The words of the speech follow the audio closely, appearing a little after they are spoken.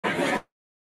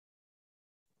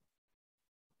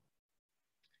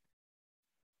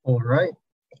All right.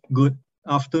 Good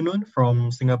afternoon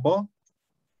from Singapore.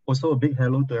 Also, a big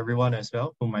hello to everyone as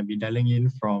well who might be dialing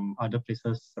in from other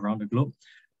places around the globe.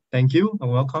 Thank you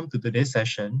and welcome to today's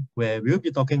session where we'll be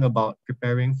talking about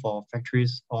preparing for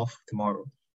factories of tomorrow.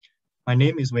 My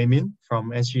name is Wei Min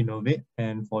from SGInnovate,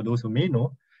 and for those who may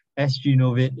know,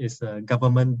 SGInnovate is a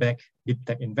government-backed deep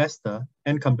tech investor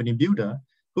and company builder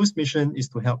whose mission is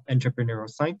to help entrepreneurial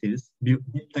scientists build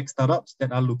deep tech startups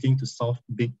that are looking to solve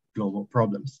big global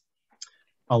problems.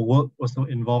 Our work also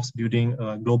involves building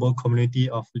a global community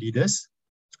of leaders,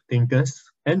 thinkers,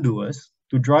 and doers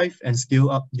to drive and scale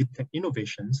up deep tech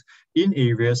innovations in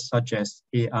areas such as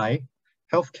AI,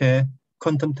 healthcare,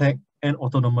 quantum tech, and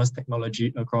autonomous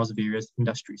technology across various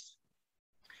industries.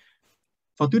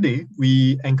 For today,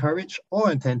 we encourage all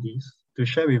attendees to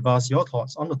share with us your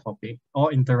thoughts on the topic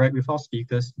or interact with our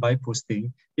speakers by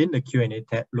posting in the Q&A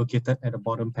tab located at the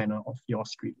bottom panel of your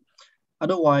screen.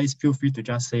 Otherwise, feel free to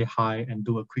just say hi and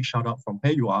do a quick shout out from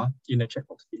where you are in the chat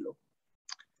box below.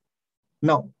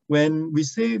 Now, when we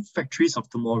say factories of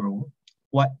tomorrow,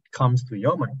 what comes to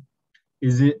your mind?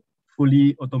 Is it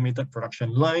fully automated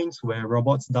production lines where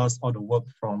robots does all the work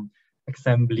from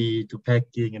assembly to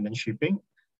packing and then shipping?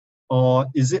 Or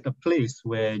is it a place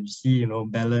where you see,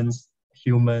 balanced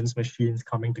humans, machines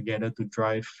coming together to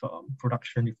drive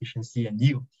production efficiency and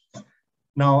yield?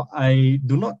 Now, I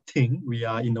do not think we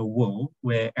are in a world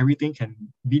where everything can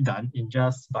be done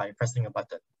just by pressing a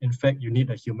button. In fact, you need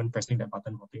a human pressing that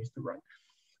button for things to run.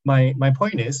 My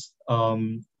point is,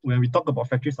 when we talk about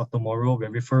factories of tomorrow, we're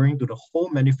referring to the whole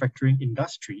manufacturing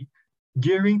industry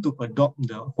gearing to adopt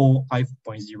the whole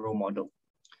I4.0 model,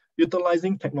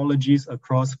 utilizing technologies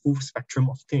across full spectrum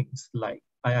of things like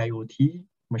IIoT,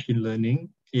 machine learning,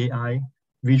 AI,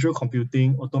 visual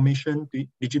computing, automation,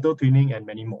 digital twinning, and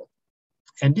many more.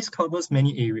 And this covers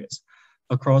many areas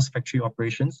across factory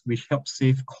operations, which help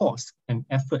save cost and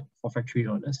effort for factory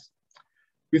owners.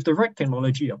 With the right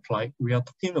technology applied, we are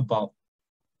talking about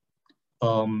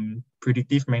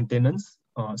predictive maintenance,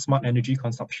 smart energy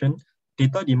consumption,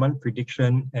 data demand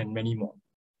prediction, and many more.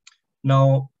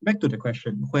 Now, back to the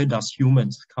question, where does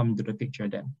humans come into the picture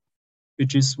then?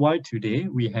 Which is why today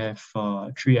we have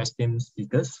three esteemed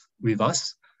speakers with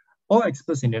us, all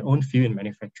experts in their own field in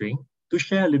manufacturing, to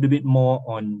share a little bit more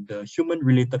on the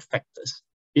human-related factors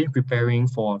in preparing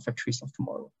for factories of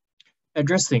tomorrow,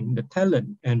 addressing the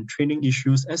talent and training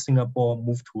issues as Singapore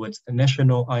moves towards the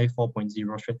national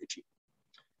I4.0 strategy.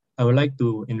 I would like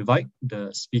to invite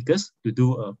the speakers to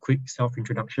do a quick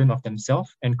self-introduction of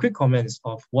themselves and quick comments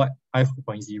of what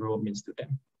I4.0 means to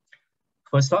them.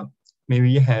 First up, may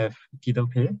we have Peter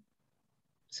Pei,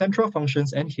 Central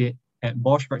Functions and Head at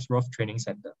Bosch Rexroth Training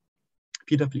Center.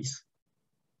 Peter, please.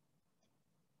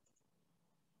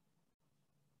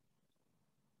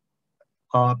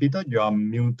 Peter, you are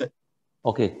muted.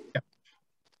 Okay.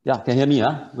 Yeah, can you hear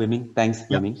me? Wei Ming? Thanks,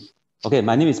 Wei Ming. Okay,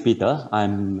 my name is Peter.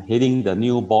 I'm heading the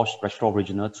new Bosch Rexroth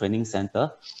Regional Training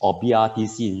Center, or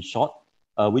BRTC in short,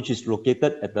 which is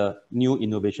located at the New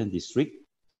Innovation District.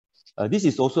 This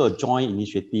is also a joint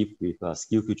initiative with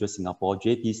SkillsFuture Singapore,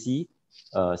 JTC,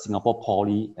 Singapore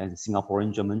Poly, and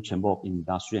Singaporean German Chamber of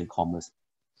Industry and Commerce.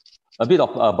 A bit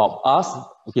about us.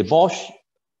 Okay, Bosch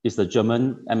is the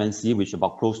German MNC, which is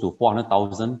about close to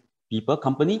 400,000 people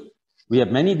company. We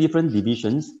have many different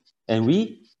divisions, and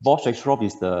Bosch Rexroth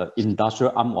is the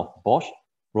industrial arm of Bosch,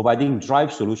 providing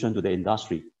drive solution to the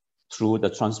industry through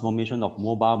the transformation of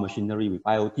mobile machinery with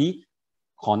IoT,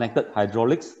 connected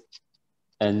hydraulics,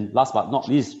 and last but not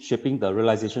least, shaping the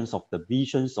realizations of the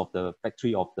visions of the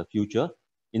factory of the future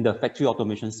in the factory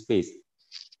automation space.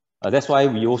 That's why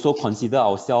we also consider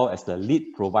ourselves as the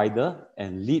lead provider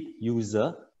and lead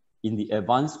user in the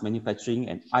advanced manufacturing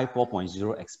and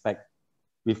I4.0 aspect,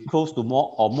 with close to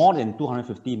more than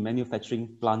 250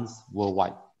 manufacturing plants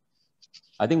worldwide.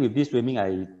 I think with this, Wei Ming,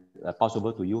 I pass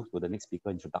over to you for the next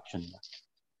speaker introduction.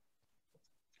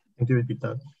 Thank you,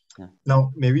 Peter. Yeah.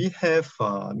 Now, may we have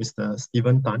Mr.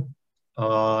 Stephen Tan,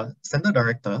 Center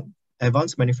Director,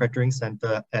 Advanced Manufacturing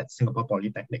Center at Singapore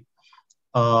Polytechnic.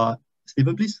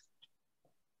 Stephen, please.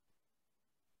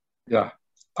 Yeah,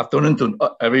 afternoon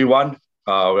to everyone.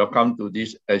 Welcome to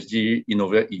this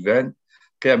SGInnovate event.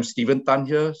 Okay, I'm Stephen Tan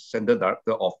here, Center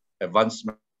Director of Advanced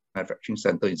Manufacturing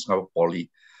Center in Singapore Poly.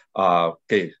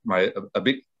 Okay, a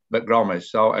big background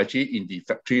myself, actually in the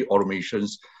factory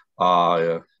automations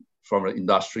from the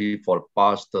industry for the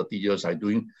past 30 years. I'm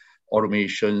doing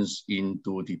automations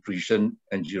into the precision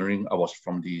engineering. I was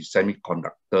from the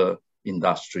semiconductor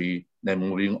industry, then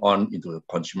moving on into the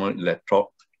consumer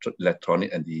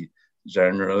electronic and the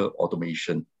general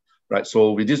automation. Right,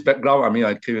 so with this background, I mean,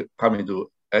 I come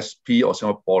into SP or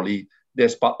Singapore Poly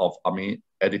that's part of,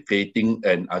 educating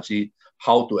and actually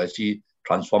how to actually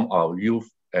transform our youth.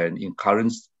 And in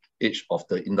current age of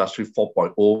the industry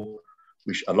 4.0,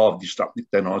 which a lot of disruptive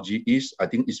technology is, I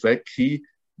think it's very key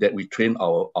that we train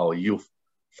our youth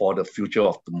for the future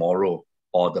of tomorrow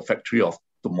or the factory of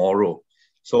tomorrow.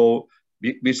 So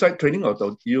besides training of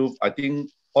the youth, I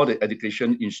think all the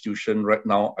education institution right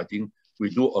now, I think we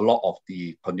do a lot of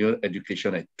the continual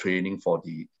education and training for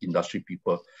the industry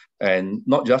people. And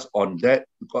not just on that,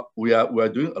 we are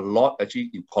doing a lot actually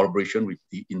in collaboration with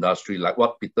the industry, like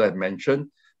what Peter had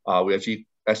mentioned. We actually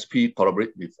SP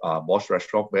collaborate with Bosch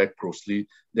Rexroth very closely.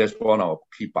 That's one of our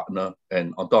key partners.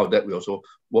 And on top of that, we also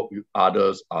work with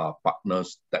others,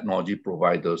 partners, technology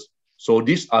providers. So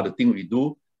these are the things we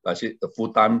do. Like I said, the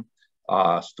full-time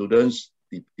students,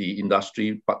 the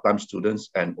industry, part-time students,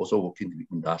 and also working in the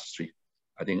industry.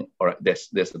 I think, all right,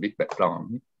 that's a big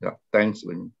background. Yeah, thanks,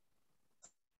 Wayne.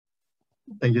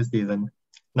 Thank you, Stephen.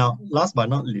 Now, last but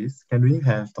not least, can we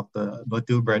have Dr.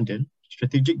 Bertil Brandon,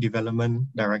 Strategic Development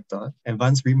Director,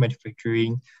 Advanced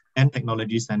Remanufacturing and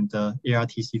Technology Center,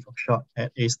 ARTC for short,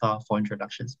 at A-Star for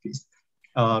introductions, please.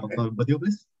 Dr. Bertil,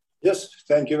 please. Yes,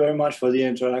 thank you very much for the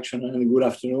introduction and good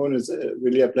afternoon. It's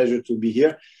really a pleasure to be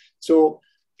here. So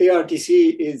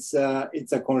ARTC is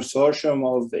it's a consortium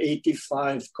of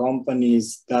 85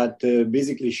 companies that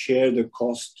basically share the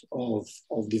cost of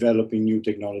developing new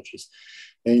technologies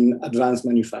in advanced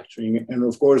manufacturing. And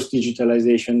of course,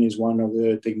 digitalization is one of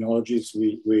the technologies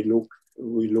we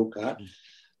look at.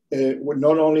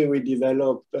 Not only we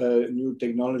develop new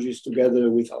technologies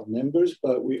together with our members,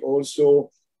 but we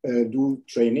also do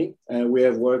training. We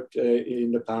have worked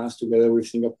in the past together with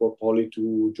Singapore Poly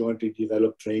to jointly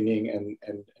develop training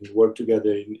and work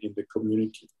together in the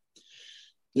community.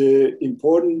 The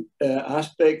important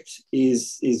aspect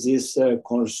is this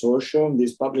consortium,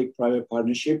 this public-private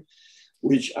partnership,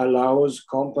 which allows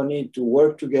companies to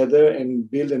work together and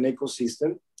build an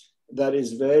ecosystem that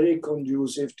is very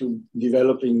conducive to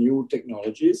developing new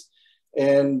technologies.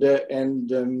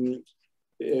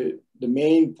 The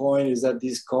main point is that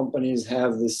these companies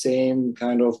have the same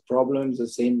kind of problems, the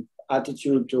same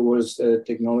attitude towards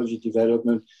technology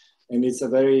development, and it's a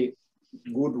very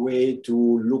good way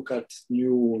to look at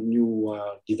new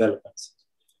developments.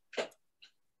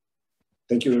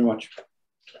 Thank you very much.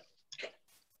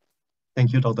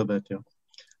 Thank you, Dr. Bertil.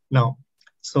 Now,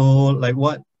 so like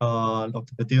what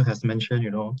Dr. Bertil has mentioned,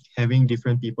 having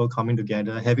different people coming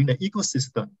together, having the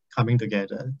ecosystem coming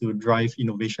together to drive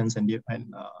innovations and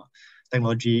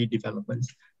technology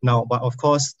developments. Now, but of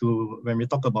course, when we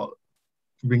talk about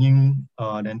bringing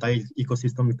the entire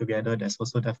ecosystem together, there's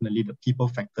also definitely the people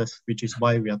factors, which is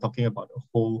why we are talking about the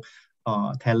whole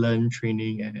talent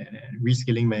training and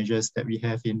reskilling measures that we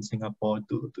have in Singapore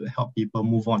to help people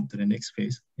move on to the next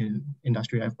phase in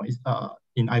industry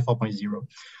in I4.0.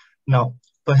 Now,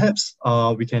 perhaps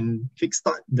we can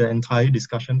kickstart the entire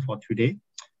discussion for today,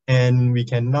 and we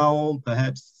can now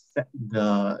perhaps set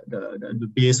the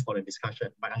base for the discussion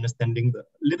by understanding a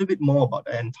little bit more about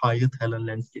the entire talent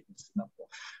landscape in Singapore.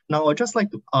 Now, I'd just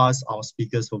like to ask our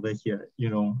speakers over here,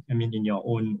 in your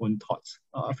own thoughts,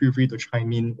 feel free to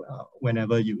chime in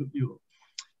whenever you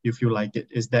feel like it,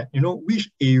 is that, which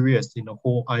areas in the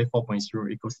whole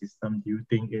I4.0 ecosystem do you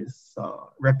think is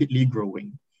rapidly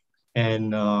growing?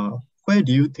 And where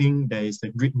do you think there is a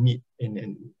great need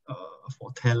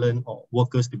for talent or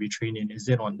workers to be trained in? Is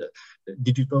it on the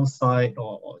digital side,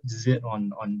 or is it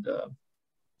on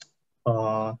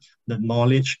the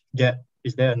knowledge gap?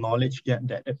 Is there a knowledge gap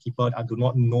that people do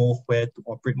not know where to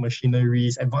operate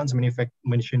machineries, advanced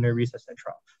machineries,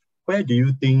 etc.? Where do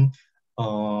you think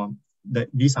that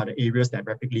these are the areas that are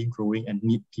rapidly growing and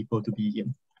need people to be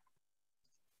in?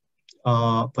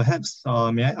 Perhaps,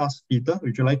 may I ask Peter,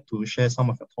 would you like to share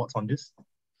some of your thoughts on this?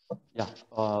 Yeah,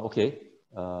 okay.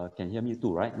 Can you hear me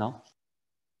too right now?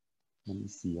 Let me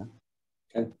see.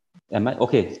 Okay. Am I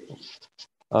okay?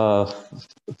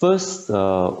 First,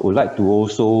 would like to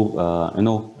also,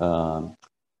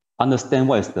 understand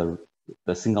what is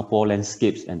the Singapore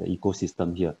landscapes and the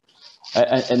ecosystem here.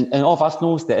 And all of us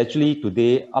knows that actually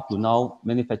today, up to now,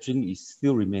 manufacturing is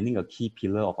still remaining a key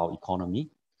pillar of our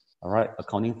economy, all right,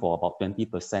 accounting for about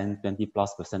 20%,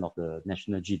 20+% of the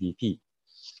national GDP.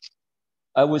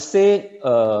 I would say,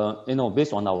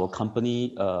 based on our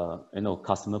company,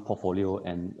 customer portfolio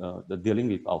and the dealing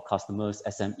with our customers,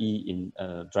 SME in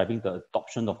driving the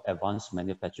adoption of advanced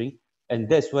manufacturing, and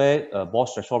that's where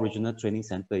Bosch Rexroth Regional Training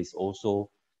Center is also,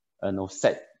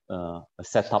 set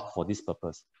up for this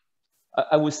purpose.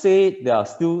 I would say there are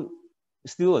still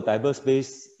a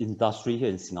diverse-based industry here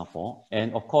in Singapore,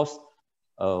 and of course,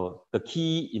 the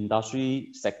key industry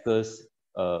sectors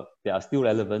they are still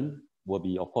relevant will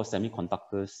be, of course,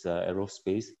 semiconductors,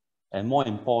 aerospace, and more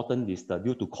important is that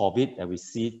due to COVID, and we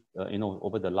see it,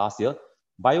 over the last year,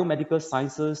 biomedical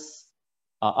sciences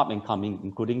are up and coming,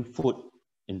 including food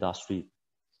industry.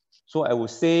 So I would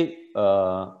say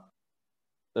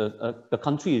the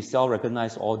country itself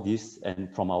recognizes all this,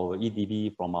 and from our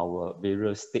EDB, from our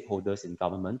various stakeholders in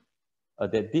government,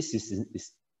 that this is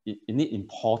indeed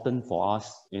important for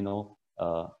us,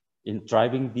 in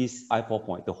driving this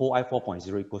the whole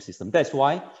I4.0 ecosystem. That's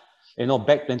why,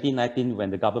 back 2019,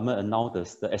 when the government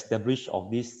announced the establishment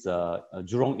of this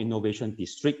Jurong Innovation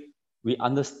District, we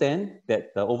understand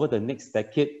that over the next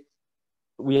decade,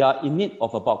 we are in need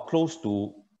of about close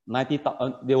to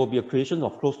 90,000, there will be a creation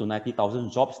of close to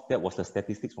 90,000 jobs. That was the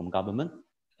statistics from government.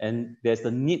 And there's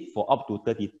a need for up to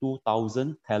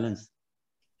 32,000 talents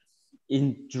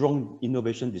in Jurong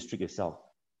Innovation District itself.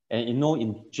 And in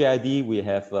JID, we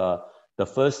have the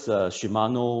first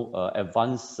Shimano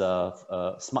advanced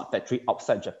smart factory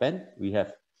outside Japan. We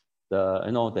have the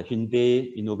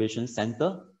Hyundai Innovation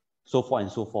Center, so forth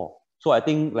and so forth. So I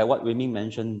think, like what Wei Ming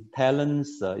mentioned,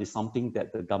 talents is something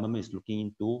that the government is looking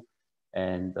into.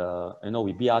 And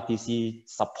with BRTC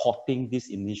supporting this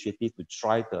initiative to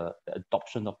try the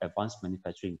adoption of advanced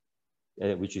manufacturing,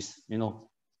 which is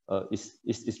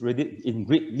is really in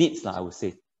great needs, I would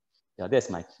say. Yeah, that's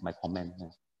my comment.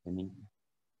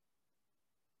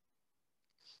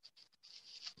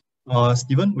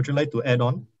 Stephen, would you like to add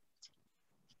on?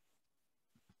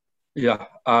 Yeah,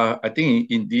 I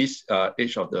think in this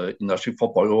age of the Industry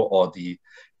 4.0 or the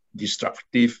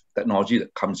disruptive technology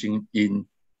that comes in,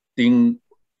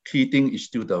 key thing is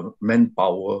still the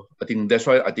manpower. I think that's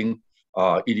why I think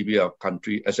EDB, our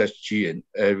country, SSG, and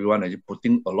everyone is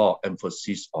putting a lot of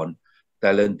emphasis on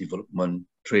talent development,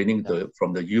 training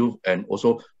from the youth, and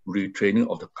also retraining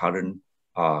of the current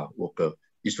worker.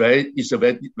 It's a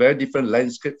very different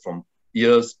landscape from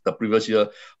the previous year,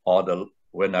 or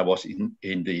when I was in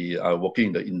the working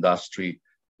in the industry.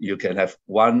 You can have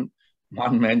one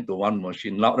man to one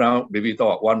machine. Now maybe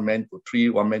talk about 1 man to 3,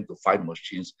 1 man to 5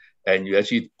 machines, and you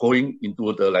actually going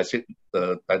into the, like I said,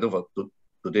 the title of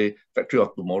today, factory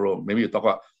of tomorrow. Maybe you talk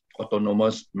about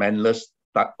autonomous, manless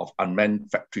type of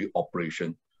unmanned factory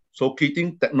operation. So key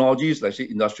thing technologies, like say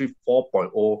Industry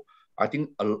 4.0, I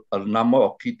think a number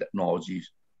of key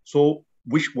technologies. So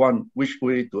which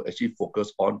way to actually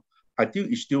focus on? I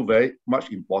think it's still very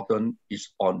much important is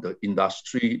on the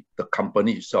industry, the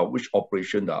company itself, which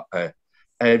operation that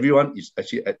everyone is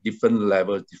actually at different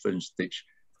levels, different stage.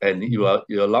 And you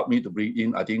allowed me to bring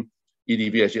in, I think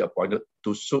EDB actually appointed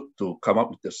to come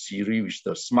up with the series, which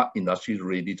the Smart Industry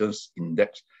Readiness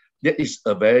Index. That is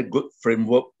a very good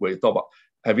framework where you talk about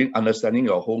having understanding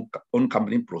your own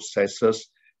company processes.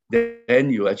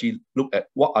 Then you actually look at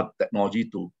what are technology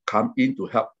to come in to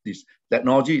help this.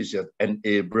 Technology is an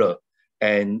enabler,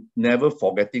 and never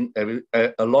forgetting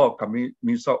a lot of companies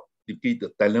miss out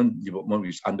the talent development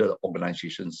which is under the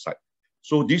organization side.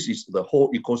 So this is the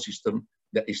whole ecosystem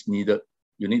that is needed.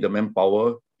 You need the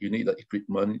manpower, you need the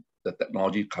equipment, the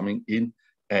technology coming in,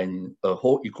 and a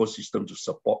whole ecosystem to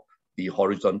support the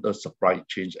horizontal supply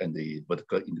chain and the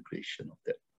vertical integration of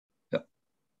that.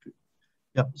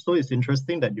 Yeah, so it's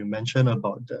interesting that you mentioned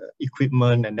about the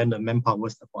equipment and then the manpower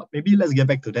support. Maybe let's get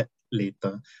back to that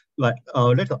later. Like,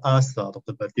 I'd like to ask Dr.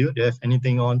 Bertil, do you have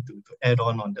anything on to add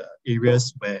on the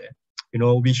areas where,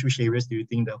 which areas do you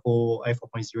think the whole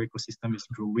I4.0 ecosystem is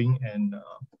growing, and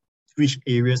which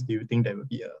areas do you think there will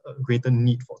be a greater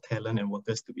need for talent and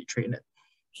workers to be trained at?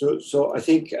 So I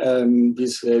think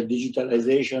this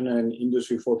digitalization and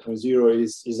Industry 4.0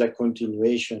 is a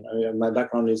continuation. I mean, my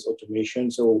background is automation,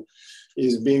 so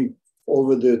it's being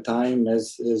over the time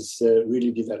has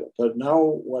really developed. But now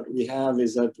what we have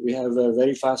is that we have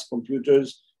very fast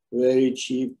computers, very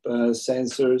cheap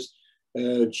sensors,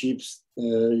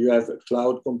 you have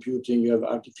cloud computing, you have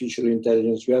artificial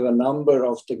intelligence, you have a number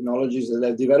of technologies that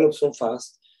have developed so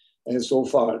fast and so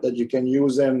far that you can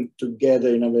use them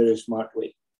together in a very smart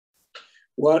way.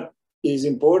 What is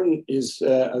important is,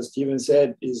 as Stephen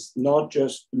said, is not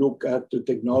just look at the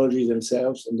technology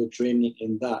themselves and the training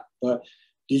in that, but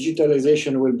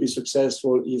digitalization will be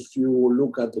successful if you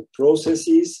look at the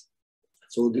processes.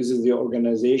 So this is the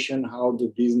organization, how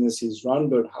the business is run,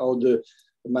 but how the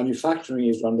manufacturing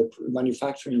is run, the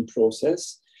manufacturing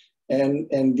process.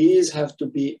 And these have to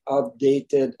be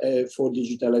updated for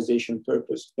digitalization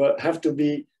purpose, but have to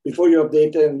be, before you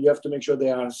update them, you have to make sure they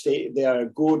are safe, they are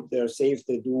good, they're safe,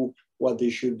 they do what they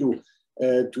should do.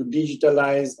 To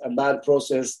digitalize a bad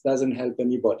process doesn't help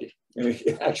anybody.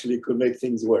 It actually could make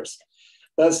things worse.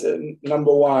 that's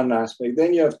number one aspect.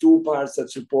 Then you have two parts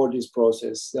that support this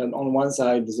process. And on one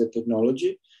side is the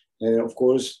technology. And of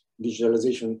course,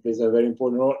 digitalization plays a very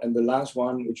important role. And the last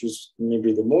one, which is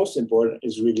maybe the most important,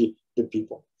 is really the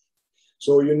people.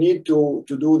 So you need to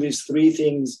do these three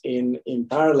things in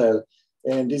parallel.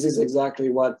 And this is exactly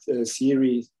what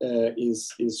Siri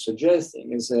is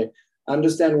suggesting, is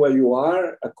understand where you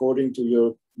are according to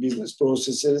your business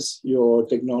processes, your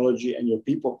technology, and your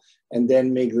people, and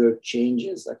then make the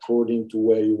changes according to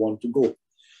where you want to go.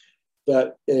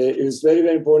 But it is very,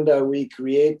 very important that we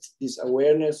create this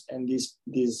awareness and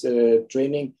this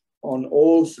training on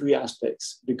all three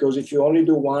aspects, because if you only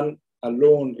do one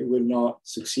alone, it will not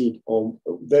succeed, or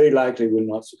very likely will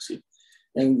not succeed.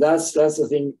 And that's the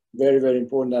thing, very, very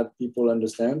important that people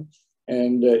understand.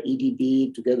 And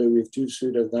EDB, together with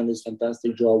TÜV, have done this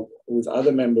fantastic job with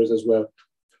other members as well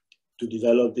to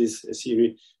develop this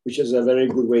series, which is a very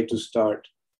good way to start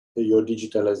your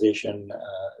digitalization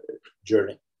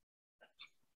journey.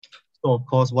 So of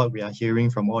course, what we are hearing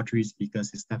from all three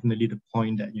speakers is definitely the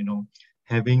point that, you know,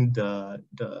 having the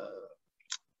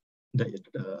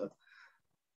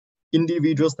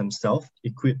individuals themselves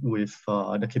equipped with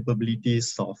the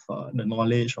capabilities of the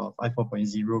knowledge of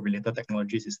I4.0 related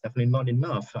technologies is definitely not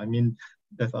enough. I mean,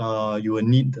 you will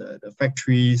need the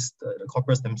factories, the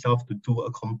corporates themselves to do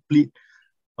a complete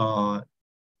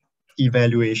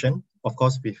evaluation. Of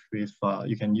course, with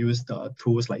you can use the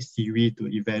tools like Siri to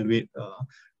evaluate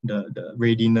the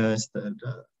readiness,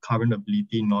 the current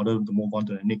ability in order to move on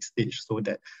to the next stage, so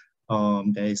that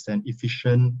there is an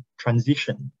efficient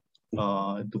transition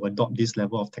to adopt this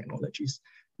level of technologies.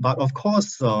 But of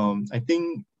course, I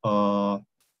think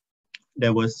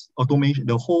there was automation,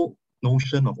 the whole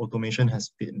notion of automation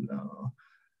has been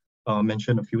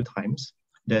mentioned a few times.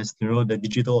 There's, you know, the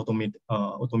digital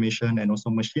automation and also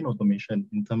machine automation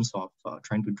in terms of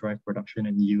trying to drive production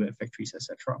and yield at factories,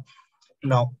 etc.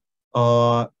 Now,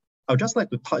 I'd just like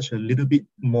to touch a little bit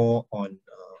more on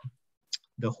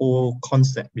the whole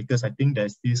concept, because I think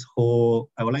there's this whole,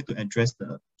 I would like to address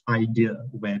the idea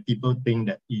where people think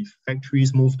that if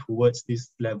factories move towards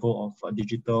this level of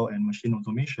digital and machine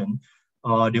automation,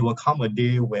 there will come a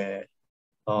day where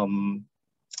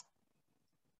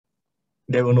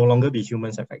there will no longer be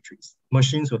humans at factories.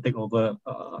 Machines will take over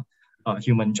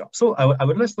human jobs. So I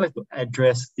would just like to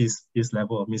address this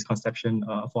level of misconception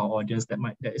for our audience that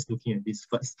is looking at this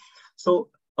first. So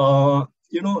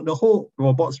you know, the whole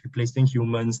robots replacing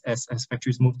humans as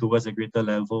factories move towards a greater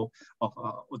level of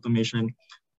automation,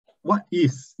 what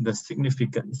is the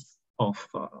significance of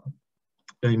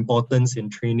the importance in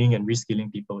training and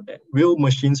reskilling people, that will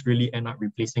machines really end up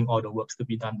replacing all the works to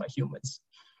be done by humans?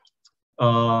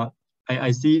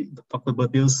 I see Dr.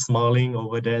 Bertil smiling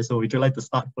over there, so would you like to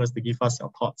start first to give us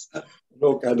your thoughts?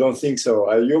 Look, I don't think so.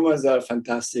 Humans are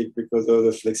fantastic because of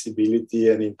the flexibility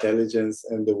and intelligence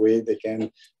and the way they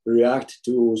can react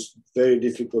to very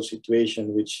difficult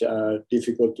situations which are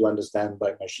difficult to understand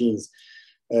by machines.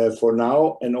 For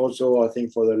now, and also I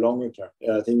think for the longer term.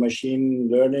 I think machine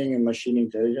learning and machine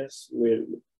intelligence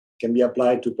can be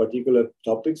applied to particular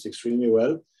topics extremely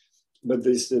well, but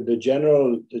the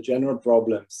general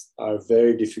problems are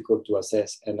very difficult to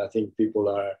assess, and I think people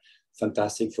are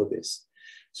fantastic for this.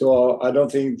 So I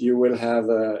don't think you will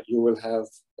have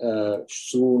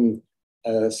soon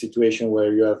a situation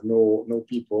where you have no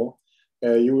people.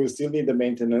 You will still need the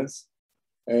maintenance.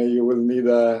 You will need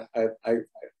a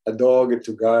dog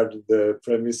to guard the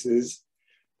premises.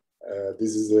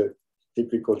 This is a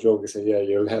typical joke. Say, yeah,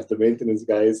 you'll have the maintenance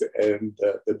guys and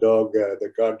the dog,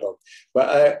 the guard dog.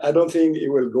 But I don't think it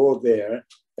will go there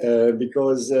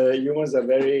because humans are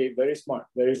very, very smart,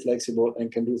 very flexible,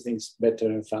 and can do things better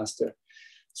and faster.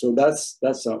 So that's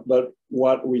but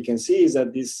what we can see is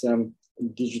that this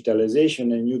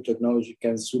digitalization and new technology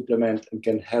can supplement and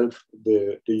can help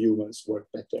the humans work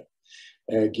better.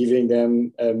 Giving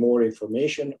them more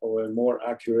information, or more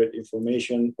accurate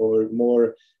information, or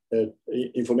more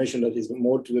information that is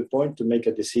more to the point to make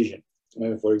a decision.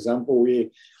 For example,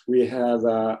 we have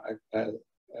a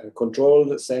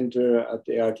control center at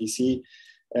the RTC,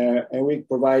 and we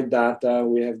provide data,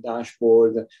 we have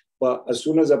dashboard, but as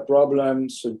soon as a problem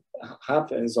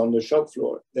happens on the shop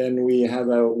floor, then we have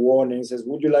a warning that says,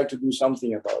 would you like to do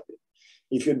something about it?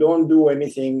 If you don't do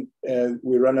anything,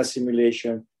 we run a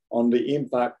simulation on the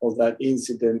impact of that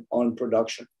incident on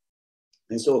production.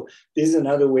 And so this is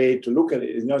another way to look at it.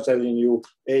 It's not telling you,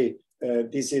 hey,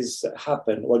 this is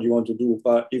happened, what do you want to do?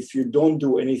 But if you don't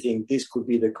do anything, this could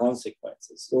be the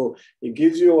consequences. So it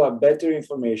gives you a better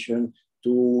information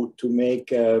to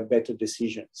make a better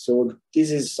decision. So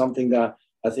this is something that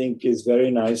I think is very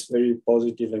nice, very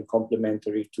positive and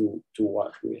complementary to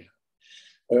what we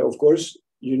have. Of course,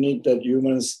 you need that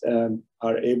humans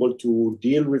are able to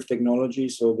deal with technology,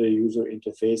 so the user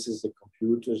interfaces, the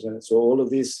computers, and so all of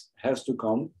this has to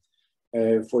come.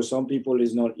 For some people,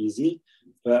 it's not easy,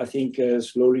 but I think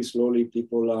slowly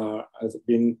people have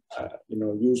been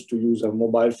used to use a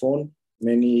mobile phone.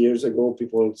 Many years ago,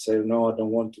 people say, no, I don't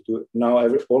want to do it. Now,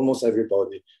 almost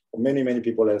everybody, many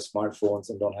people have smartphones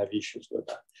and don't have issues with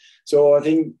that. So I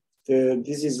think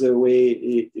this is the way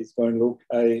it's going to look.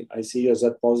 I see it as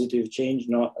a positive change,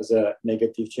 not as a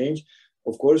negative change.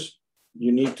 Of course,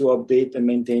 you need to update and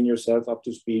maintain yourself up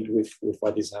to speed with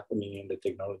what is happening in the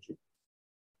technology.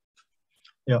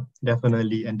 Yeah,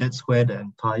 definitely. And that's where the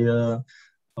entire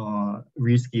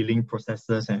reskilling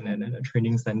processes and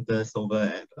training centers over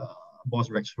at Bosch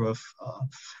Rexroth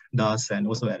does, and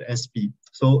also at SP.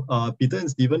 So Peter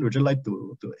and Stephen, would you like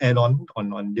to add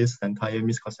on this entire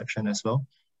misconception as well?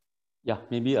 Yeah,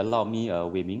 maybe allow me,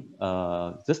 Wei Ming,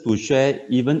 just to share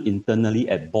even internally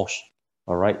at Bosch.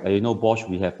 All right, you know, Bosch,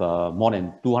 we have more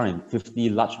than 250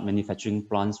 large manufacturing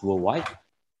plants worldwide.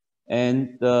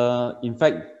 And in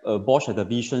fact, Bosch had the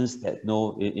visions that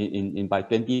by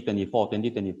 2024,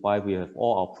 2025, we have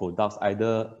all our products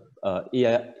either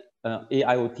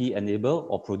AIoT enabled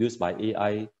or produced by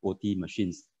AIoT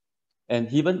machines.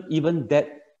 And even that,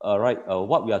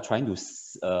 what we are trying to,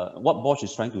 what Bosch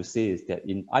is trying to say is that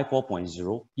in I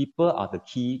 4.0, people are the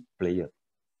key player.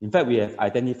 In fact, we have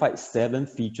identified 7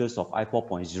 features of I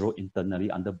 4.0 internally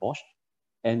under Bosch,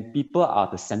 and people are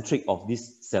the centric of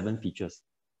these 7 features.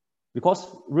 Because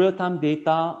real-time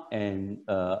data and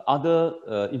other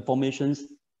informations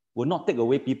will not take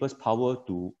away people's power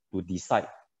to decide.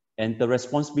 And the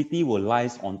responsibility will lie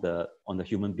on the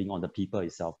human being, on the people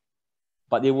itself.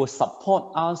 But they will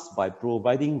support us by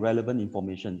providing relevant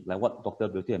information, like what Dr.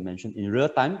 Beauty had mentioned, in real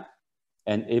time,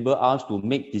 and enable us to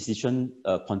make decisions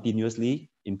continuously,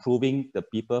 improving the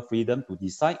people freedom to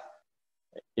decide.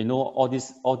 You know, all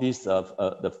this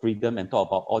the freedom, and talk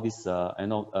about all this,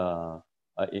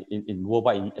 in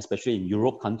worldwide, especially in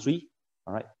Europe country,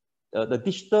 all right. The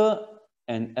digital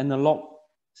and analog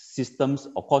systems,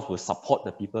 of course, will support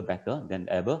the people better than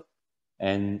ever.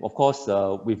 And of course,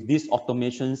 with these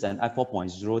automations and I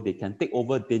 4.0, they can take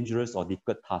over dangerous or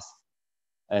difficult tasks.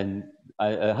 And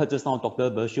I heard just now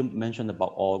Dr. Bershum mentioned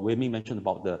about, or Wei Ming mentioned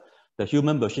about the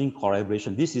human-machine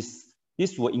collaboration. This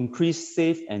will increase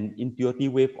safe and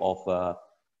intuitive way of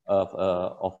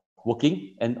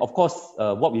working. And of course,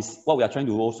 what we are trying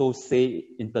to also say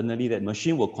internally, that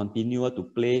machine will continue to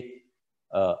play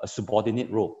a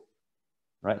subordinate role,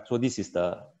 right? So this is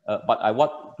the, but I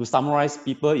want to summarize,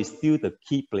 people is still the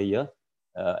key player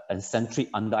and centric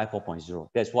under I 4.0.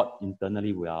 That's what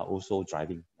internally we are also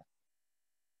driving.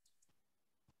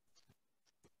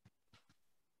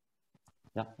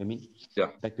 Yeah, I mean, yeah.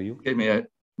 Back to you. Okay,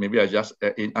 maybe I just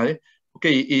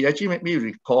okay, it actually made me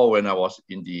recall when I was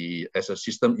as a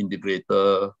system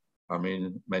integrator, I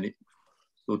mean,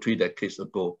 2-3 decades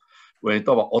ago, when I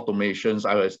talk about automations,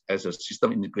 I was as a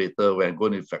system integrator, when I go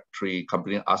to factory,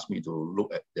 company asked me to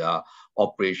look at their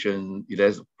operation, if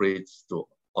there's a place to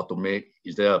automate,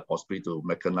 is there a possibility to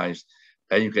mechanize?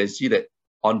 And you can see that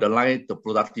on the line, the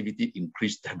productivity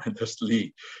increased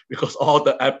tremendously because all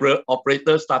the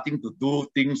operators starting to do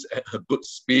things at a good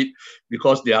speed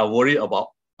because they are worried about,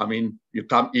 I mean, you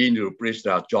come in, you replace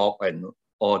their job and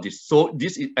all this. So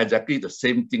this is exactly the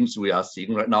same things we are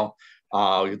seeing right now.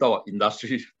 You talk about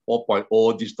industry 4.0,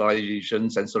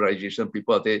 digitalisation, sensorization,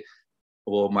 people say,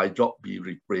 will my job be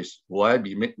replaced? Will I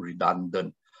be made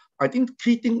redundant? I think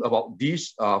key thing about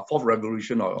this fourth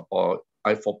revolution or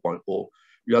I 4.0,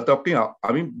 you are talking about,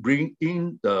 I mean, bring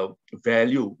in the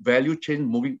value chain,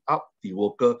 moving up the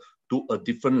worker to a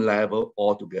different level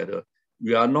altogether.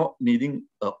 We are not needing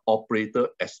an operator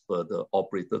as per the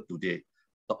operator today.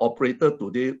 The operator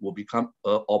today will become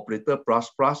an operator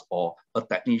plus or a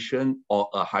technician or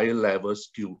a higher level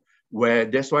skill, where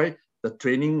that's why the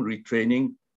training,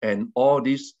 retraining, and all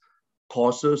these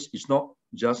courses is not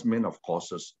just meant of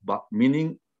courses, but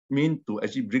mean to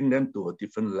actually bring them to a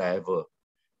different level.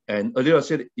 And earlier I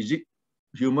said, is it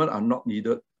human are not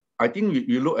needed? I think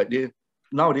you look at it,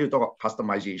 nowadays you talk about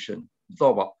customization, you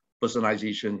talk about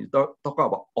personalization, you talk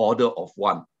about order of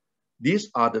one. These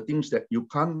are the things that you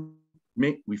can't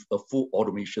make with a full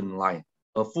automation line.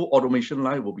 A full automation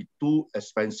line will be too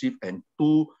expensive and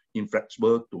too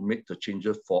inflexible to make the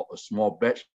changes for a small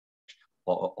batch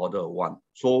or order one.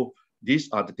 So these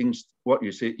are the things, what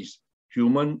you say is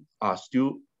human are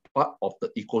still part of the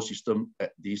ecosystem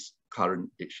at this current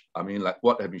age. I mean, like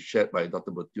what have been shared by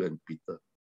Dr. Bertil and Peter.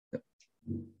 Yeah.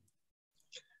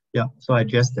 Yeah, so I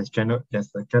guess there's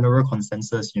a general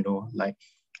consensus, you know, like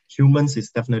humans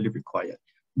is definitely required,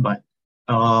 but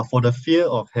for the fear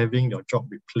of having your job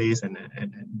replaced and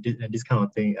this kind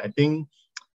of thing, I think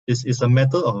it's a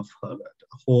matter of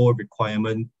whole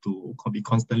requirement to be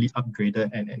constantly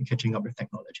upgraded and catching up with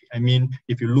technology. I mean,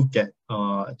 if you look at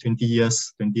 20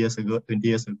 years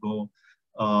ago,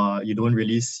 you don't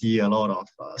really see a lot of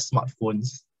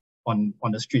smartphones on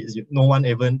the streets. No one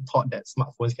even thought that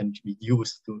smartphones can be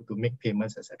used to make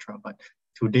payments, etc. But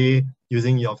today,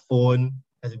 using your phone,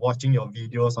 as watching your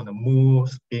videos on the move,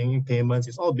 paying payments,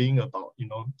 it's all being about, you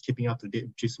know, keeping up to date,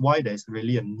 which is why there's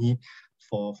really a need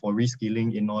for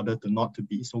reskilling in order to not to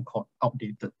be so-called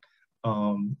outdated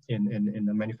in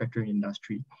the manufacturing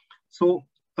industry. So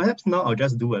perhaps now I'll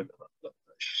just do a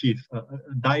shift, a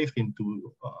dive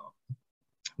into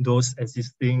those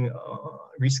existing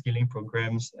reskilling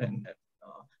programs and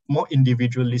more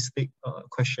individualistic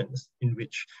questions in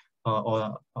which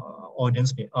our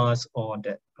audience may ask, or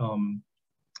that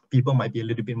people might be a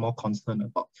little bit more concerned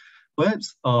about.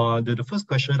 Perhaps the first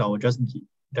question I will just be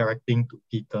directing to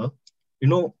Peter. You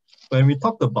know, when we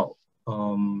talk about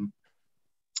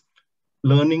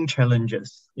learning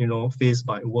challenges, you know, faced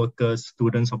by workers,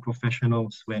 students, or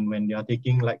professionals when they are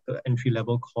taking like the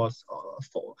entry-level course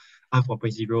for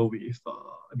I4.0 with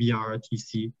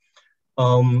BRTC,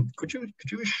 could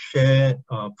you share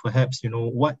perhaps, you know,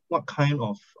 what kind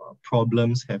of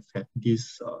problems have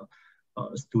these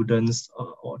students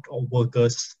or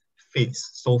workers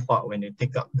face so far when they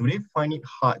take up? Do they find it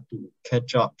hard to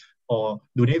catch up, or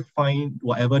do they find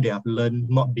whatever they have learned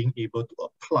not being able to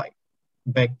apply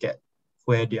back at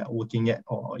where they are working at,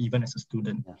 or even as a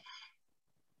student? Yeah.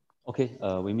 Okay,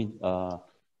 Wei Min,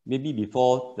 maybe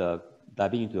before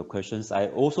diving into your questions, I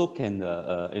also can,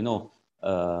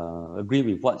 agree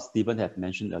with what Stephen had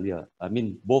mentioned earlier. I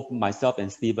mean, both myself and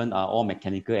Stephen are all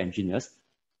mechanical engineers.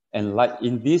 And like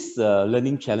in this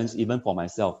learning challenge, even for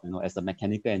myself, you know, as a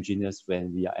mechanical engineers,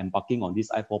 when we are embarking on this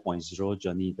I4.0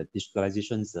 journey, the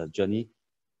digitalization journey,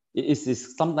 it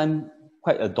is sometimes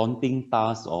quite a daunting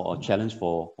task or challenge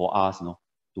for us, you know,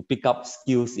 to pick up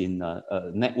skills in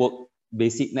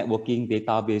basic networking,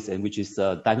 database, and which is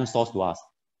dinosaurs to us.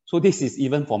 So this is,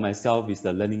 even for myself, is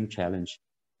the learning challenge.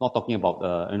 Not talking about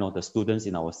the students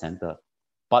in our center,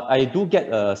 but I do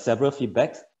get several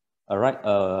feedbacks. All right.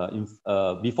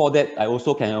 Before that, I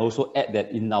can also add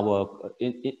that in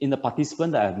the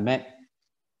participants that I've met,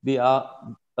 they are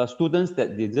students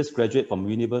that they just graduate from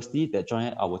university that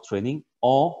join our training,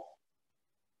 or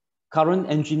current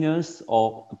engineers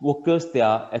or workers. They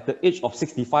are at the age of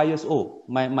 65 years old.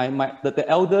 The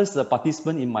eldest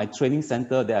participant in my training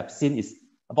center that I've seen is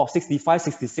about 65,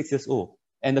 66 years old,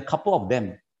 and a couple of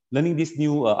them learning this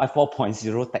new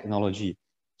I4.0 technology.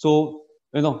 So,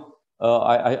 you know,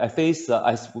 I face,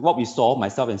 what we saw,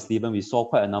 myself and Stephen, we saw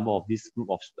quite a number of this group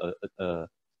of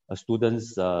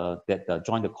students that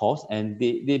joined the course, and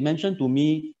they mentioned to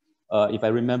me, if I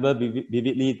remember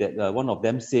vividly, that one of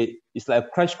them said, it's like a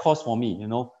crash course for me, you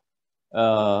know,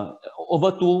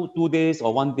 over two days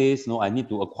or 1 day, you know, I need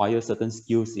to acquire certain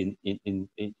skills in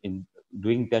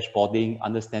doing dashboarding,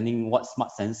 understanding what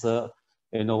smart sensor,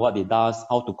 you know, what it does,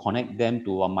 how to connect them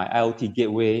to my IoT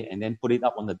gateway, and then put it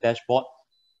up on the dashboard.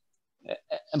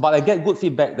 But I get good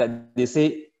feedback that they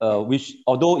say, which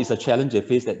although it's a challenge they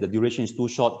face, that the duration is too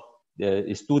short,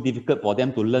 it's too difficult for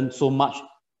them to learn so much,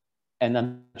 and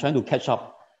I'm trying to catch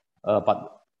up.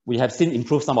 But we have seen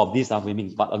improve some of these,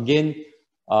 but again,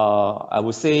 I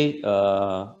would say these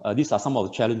are some of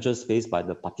the challenges faced by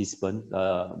the participant.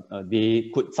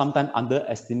 They could sometimes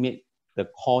underestimate the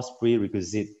course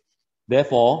prerequisite.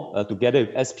 Therefore, together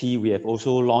with SP, we have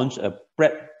also launched a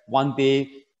prep 1-day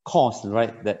course,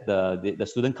 right? That the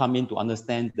student come in to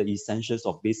understand the essentials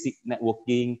of basic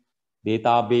networking,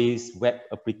 database, web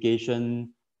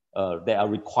application that are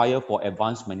required for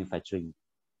advanced manufacturing.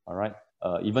 All right.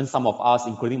 Even some of us,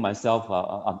 including myself,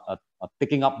 are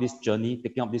taking up this journey,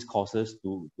 taking up these courses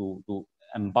to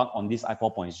embark on this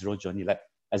I4.0 journey. Like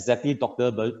exactly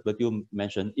Dr. Bertil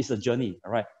mentioned, it's a journey,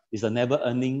 all right? It's a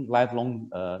never-ending,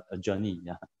 lifelong journey,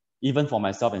 yeah. Even for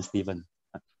myself and Stephen.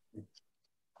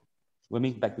 Wei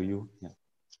Ming, back to you. Yeah.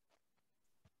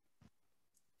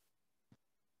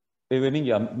 Hey, Wei Ming,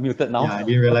 you are muted now. Yeah, I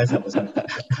didn't realize I was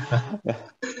muted. Yeah.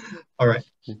 All right.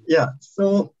 Yeah.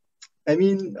 So, I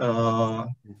mean,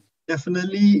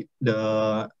 definitely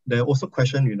the also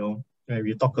question, you know, when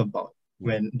we talk about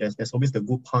when there's always the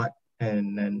good part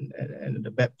and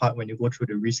the bad part when you go through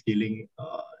the reskilling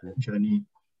journey.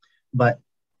 But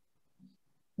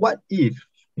what if,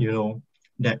 you know,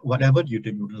 that whatever you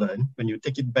learn, when you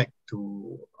take it back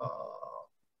to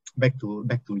back to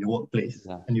your workplace,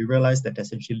 and you realize that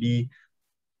there's actually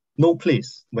no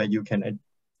place where you can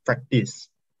practice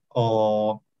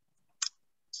or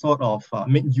sort of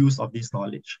make use of this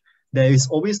knowledge. There is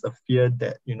always a fear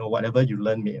that, you know, whatever you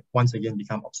learn may once again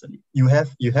become obsolete. You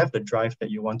have the drive that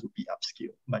you want to be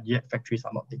upskilled, but yet factories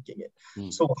are not taking it.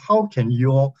 So how can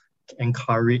you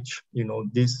encourage, you know,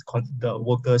 the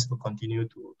workers to continue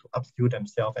to upskill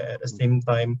themselves, at the same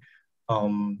time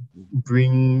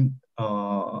bring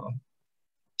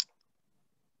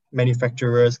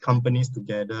manufacturers, companies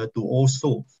together to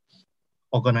also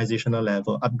organizational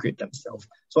level upgrade themselves?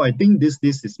 So I think this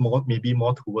is maybe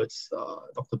more towards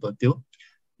Dr. Bertil.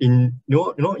 In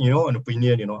an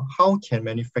opinion, you know, how can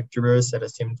manufacturers at the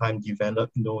same time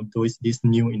develop, you know, these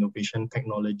new innovation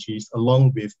technologies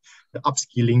along with the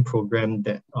upskilling program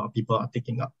that people are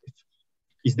taking up with?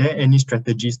 Is there any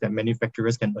strategies that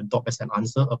manufacturers can adopt as an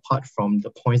answer, apart from the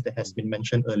points that has been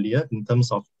mentioned earlier in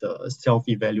terms of the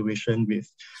self-evaluation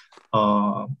with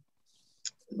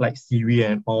like Siri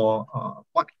and all?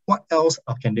 What else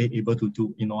can they able to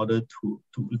do in order to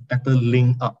better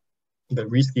link up the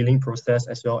reskilling process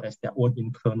as well as their own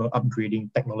internal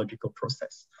upgrading technological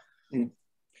process?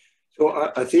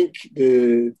 So I think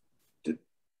the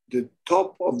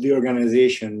top of the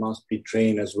organization must be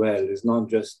trained as well. It's not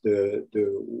just the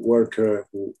worker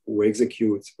who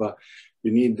executes, but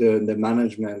you need the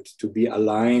management to be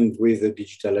aligned with the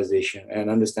digitalization and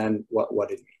understand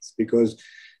what it means. Because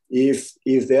if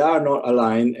they are not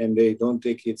aligned and they don't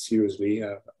take it seriously,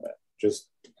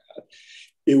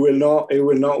 it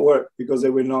will not work, because they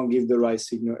will not give the right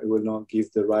signal. It will not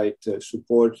give the right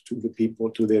support to the people,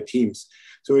 to their teams.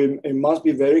 So it must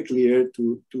be very clear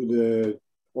to the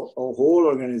whole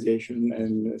organization,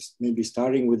 and maybe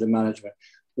starting with the management,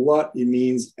 what it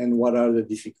means and what are the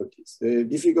difficulties. The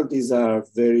difficulties are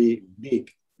very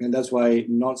big, and that's why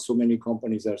not so many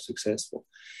companies are successful.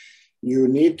 You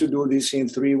need to do this in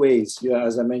three ways. Yeah,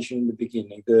 as I mentioned in the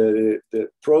beginning, the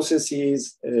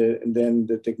processes, and then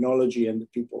the technology and the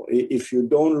people. If you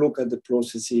don't look at the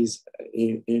processes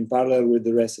in parallel with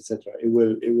the rest, etc., it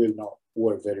will not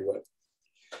work very well.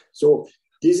 So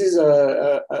this is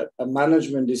a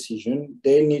management decision.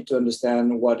 They need to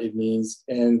understand what it means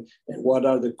and what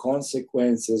are the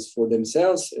consequences for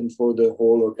themselves and for the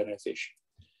whole organization.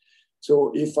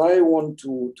 So if I want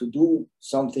to do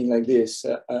something like this,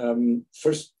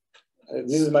 first,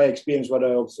 this is my experience, what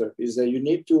I observe, is that you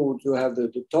need to have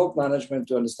the top management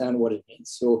to understand what it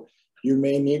means. So you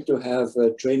may need to have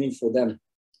training for them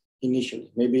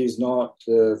initially. Maybe it's not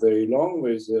very long,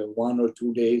 it's 1 or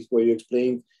 2 days where you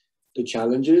explain the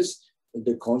challenges,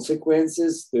 the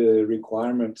consequences, the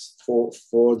requirements for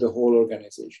the whole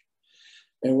organization.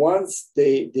 And once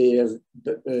they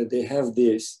have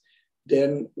this,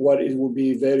 then what it would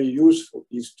be very useful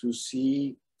is to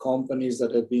see companies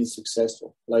that have been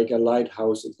successful, like a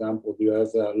lighthouse example. You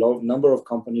have a number of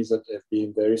companies that have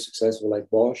been very successful, like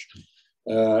Bosch,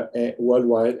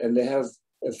 worldwide, and they have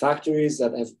factories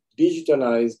that have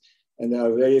digitalized and they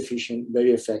are very efficient,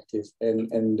 very effective.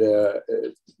 And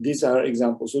these are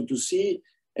examples. So to see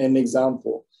an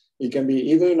example, it can be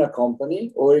either in a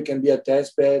company or it can be a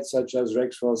test bed such as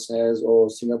Rexroth has or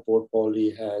Singapore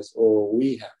Poly has or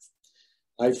we have.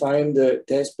 I find the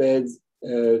test beds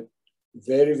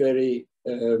very, very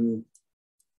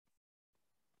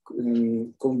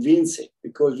convincing,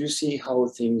 because you see how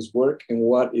things work and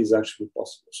what is actually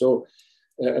possible. So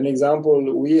an example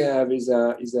we have is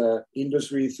a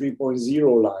Industry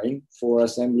 3.0 line for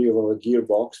assembly of a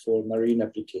gearbox for marine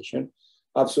application.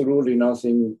 Absolutely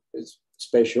nothing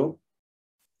special.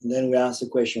 And then we ask the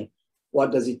question,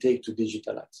 what does it take to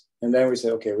digitalize? And then we say,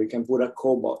 okay, we can put a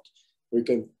cobot. We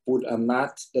can put a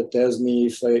mat that tells me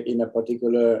if in a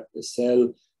particular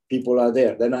cell people are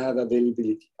there. Then I have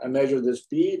availability. I measure the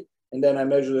speed, and then I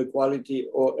measure the quality,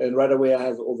 and right away I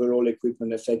have overall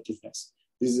equipment effectiveness.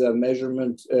 This is a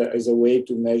measurement, is a way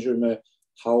to measure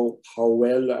how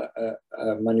well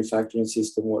a manufacturing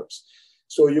system works.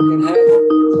 So you can have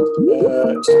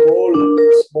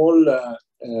small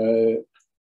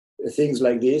things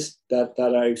like this that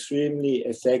are extremely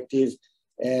effective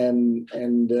and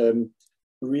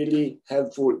really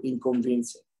helpful in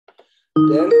convincing.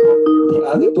 Then the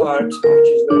other part, which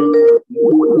is very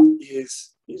important,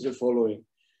 is the following.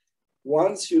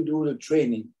 Once you do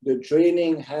the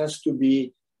training has to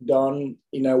be done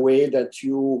in a way that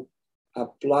you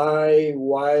apply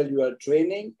while you are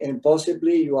training, and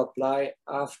possibly you apply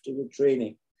after the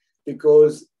training,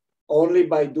 because only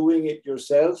by doing it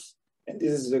yourself, and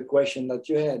this is the question that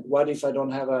you had, what if I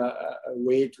don't have a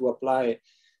way to apply it?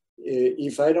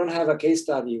 If I don't have a case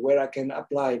study where I can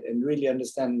apply it and really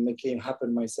understand and make it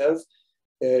happen myself,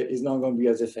 is not going to be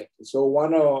as effective. So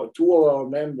one or two of our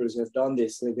members have done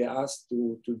this. They asked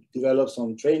to develop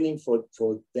some training for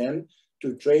them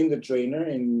to train the trainer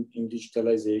in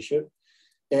digitalization.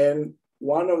 And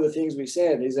one of the things we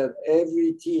said is that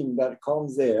every team that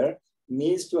comes there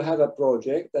needs to have a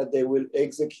project that they will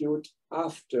execute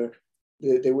after.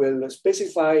 They will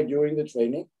specify during the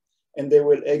training, and they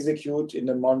will execute in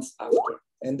the months after.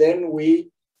 And then we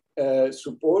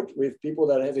support with people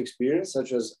that have experience,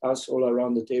 such as us all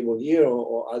around the table here,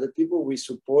 or other people. We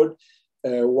support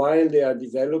while they are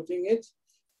developing it,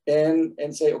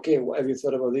 and say, okay, well, have you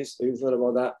thought about this? Have you thought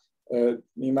about that?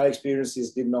 In my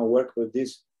experiences, did not work, but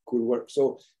this could work.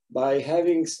 So by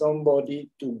having somebody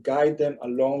to guide them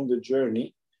along the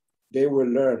journey, they will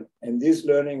learn, and this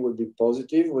learning will be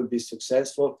positive, will be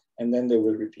successful, and then they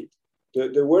will repeat.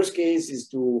 The worst case is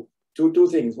two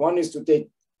things. One is to take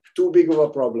too big of a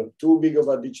problem, too big of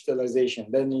a digitalization,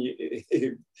 then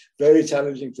very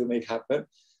challenging to make happen,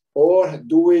 or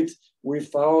do it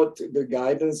without the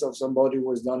guidance of somebody who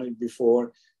has done it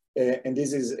before, and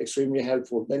this is extremely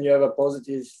helpful. Then you have a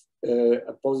positive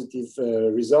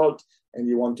result, and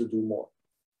you want to do more.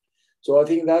 So I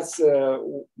think that's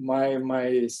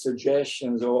my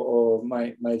suggestions or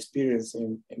my experience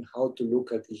in how to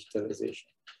look at digitalization.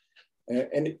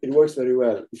 And it works very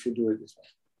well if you do it this way.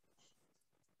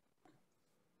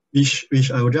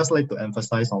 Which I would just like to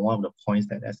emphasize on one of the points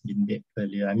that SGIN made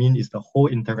earlier. I mean, it's the whole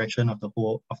interaction of the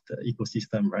whole of the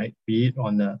ecosystem, right? Be it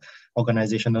on the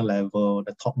organizational level,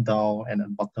 the top-down and the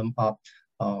bottom-up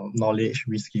knowledge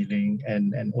reskilling,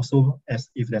 and also as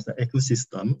if there's an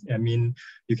ecosystem. I mean,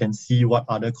 you can see what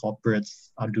other corporates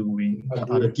are doing, what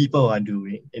other people are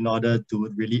doing in order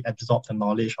to really absorb the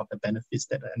knowledge of the benefits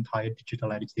that the entire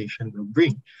digitalization will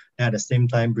bring. And at the same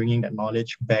time, bringing that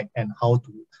knowledge back and how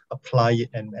to apply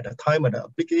it. And at the time of the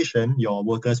application, your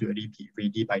workers will already be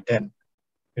ready by then,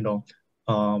 you know,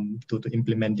 to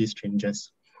implement these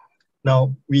changes.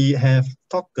 Now, we have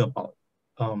talked about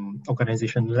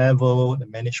organization level, the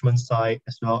management side,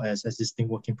 as well as existing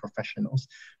working professionals.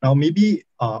 Now, maybe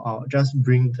I'll just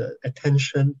bring the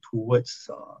attention towards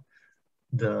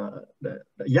the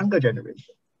younger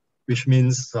generation, which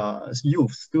means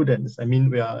youth, students. I mean,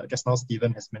 we are, just now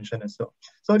Stephen has mentioned as well.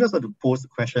 So I just want to pose the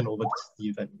question over to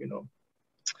Stephen, you know.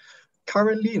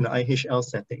 Currently in the IHL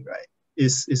setting, right,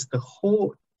 is the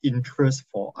whole interest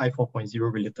for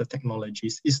I4.0 related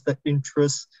technologies, is the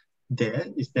interest there?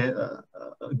 Is there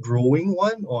a growing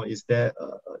one, or is there a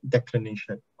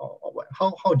declination, or what?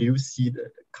 How do you see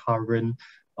the current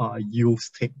youth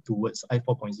take towards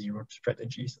I4.0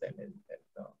 strategies and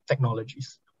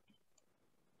technologies?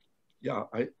 Yeah,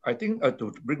 I think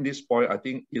to bring this point, I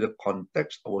think in the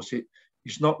context, I would say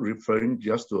it's not referring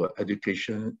just to an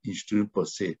education institute per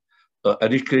se.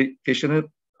 Educational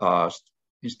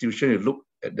institution, you look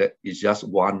at that, is just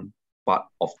one part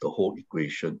of the whole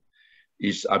equation.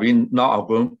 I mean, now our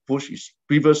going push is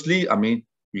previously, I mean,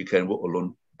 we can work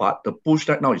alone, but the push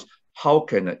right now is how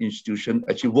can an institution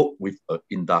actually work with an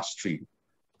industry?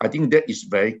 I think that is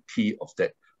very key of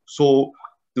that. So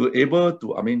to able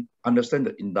to, I mean, understand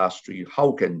the industry,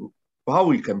 how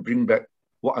we can bring back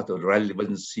what are the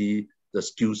relevancy, the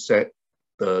skill set,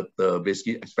 the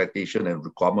basic expectation and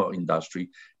requirement of industry,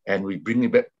 and we bring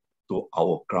it back to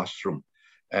our classroom.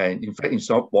 And in fact, in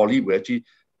South Poly, we actually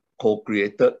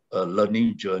co-created a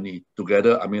learning journey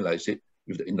together. I mean, like I said,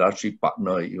 with the industry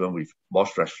partner, even with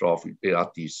Bosch, Rexroth, with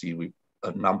ARTC, with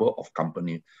a number of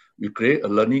companies, we create a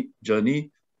learning journey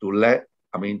to let,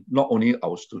 I mean, not only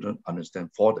our students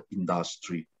understand, for the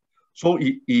industry. So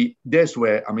that's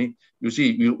where, I mean, you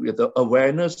see, the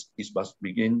awareness must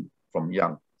begin from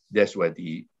young. That's where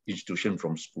the institution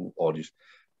from school, all this.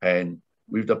 And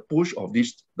with the push of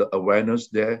this, the awareness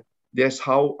there, that's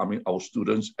how, I mean, our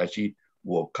students actually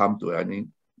will come to, I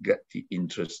mean, get the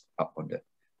interest up on that.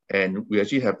 And we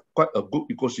actually have quite a good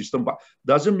ecosystem, but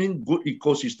doesn't mean good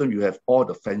ecosystem, you have all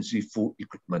the fanciful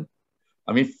equipment.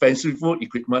 I mean, fanciful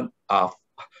equipment are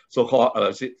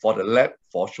so-called for the lab,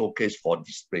 for showcase, for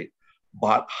display.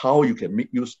 But how you can make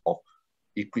use of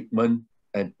equipment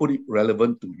and put it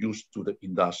relevant to use to the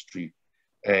industry.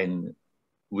 And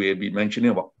we'll be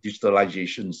mentioning about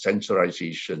digitalization,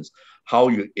 sensorizations, how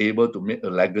you're able to make a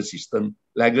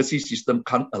legacy system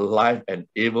come alive and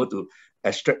able to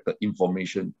extract the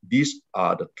information. These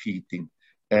are the key things.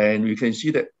 And we can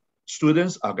see that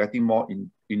students are getting more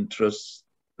interested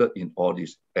in all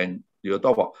this. And you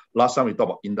talk about, last time we talked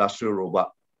about industrial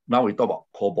robot, now we talk about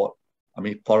cobot. I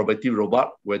mean, collaborative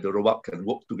robot, where the robot can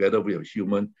work together with a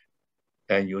human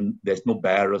and there's no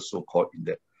barrier so-called in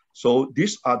that. So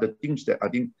these are the things that I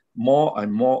think more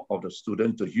and more of the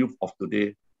students, the youth of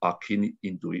today, are keen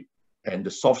into it. and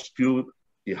the soft skill,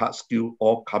 the hard skill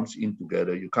all comes in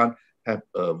together. You can't have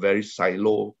a very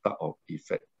silo type of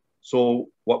effect. So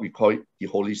what we call it, the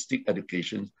holistic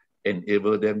education,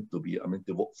 enable them to be,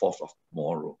 the workforce of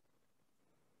tomorrow.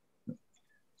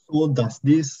 So does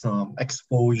this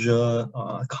exposure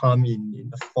come in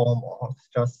the form of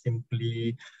just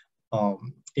simply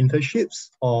internships,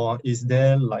 or is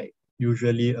there like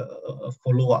usually a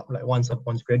follow-up, like once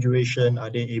upon graduation, are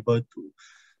they able to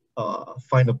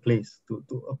find a place to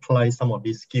apply some of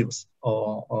these skills,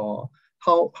 or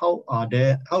how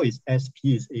is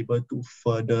SP is able to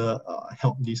further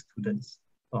help these students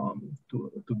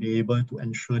to be able to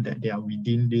ensure that they are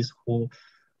within this whole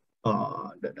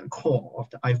the core of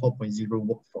the I4.0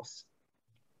 workforce?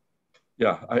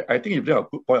 Yeah, I think you bring a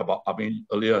good point about,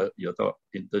 earlier you thought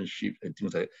internship and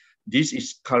things like that. This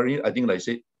is currently, I think, like I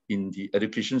said, in the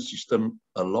education system,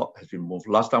 a lot has been moved.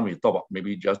 Last time we talked about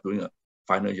maybe just doing a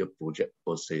final year project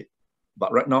per se.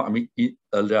 But right now,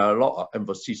 there are a lot of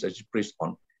emphasis actually placed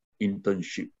on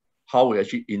internship, how we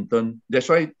actually intern. That's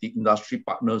why the industry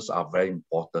partners are very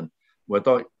important. We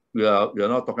are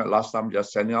not talking last time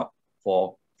just sending out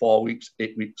for 4 weeks,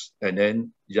 8 weeks, and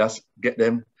then just get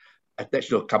them attached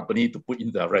to a company to put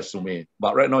in their resume.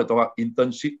 But right now, we talk about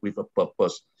internship with a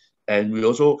purpose. And we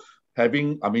also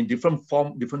having,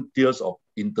 different tiers of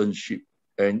internship.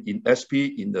 And in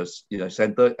SP, in the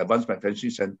center, Advanced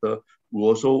Manufacturing Center, we're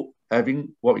also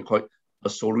having what we call a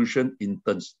solution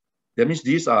interns. That means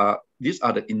these are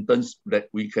the interns that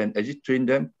we can actually train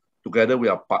them together with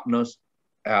our partners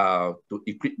to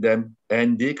equip them,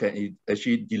 and they can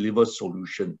actually deliver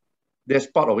solution. That's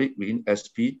part of it within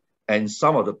SP, and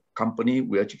some of the company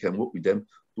we actually can work with them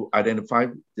to identify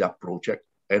their project,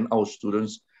 and our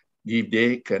students, if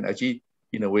they can actually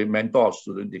in a way mentor our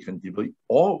students, they can deliver it,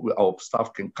 or our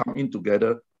staff can come in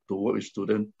together to work with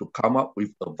students to come up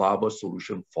with a viable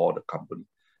solution for the company,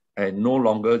 and no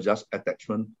longer just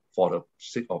attachment for the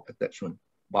sake of attachment,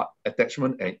 but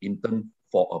attachment and intern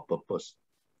for a purpose.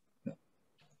 Yeah.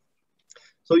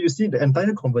 So you see the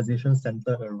entire conversation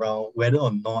centered around whether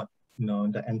or not,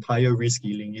 the entire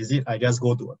reskilling, is it I just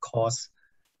go to a course,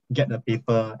 get a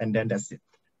paper, and then that's it?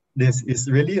 This is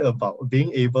really about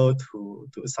being able to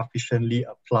sufficiently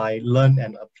learn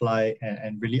and apply,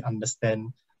 and really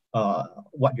understand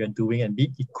what you're doing and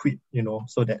be equipped,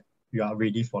 so that you are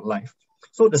ready for life.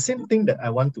 So the same thing that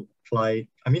I want to apply,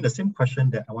 the same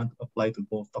question that I want to apply to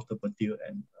both Dr. Patil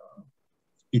and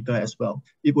Peter as well.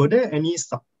 Were there any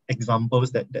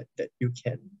examples that you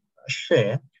can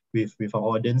share with our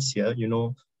audience here,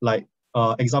 like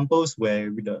examples where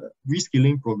the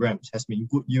reskilling programs has been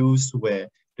good use, where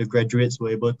the graduates were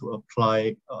able to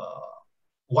apply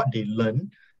what they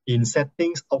learned in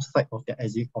settings outside of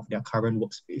their current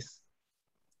workspace?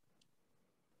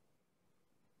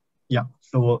 Yeah,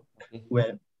 so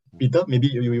where Peter, maybe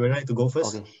you would like to go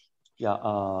first? Okay.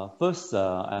 Yeah, first,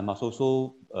 I must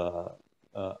also,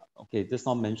 just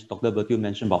now Dr. Patil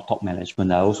mentioned about top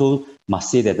management. I also must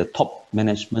say that the top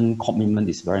management commitment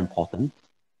is very important.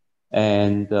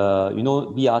 And,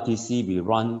 BRTC, we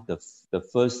run the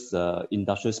first German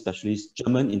industrial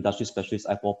specialist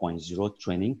I4.0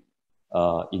 training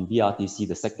in BRTC,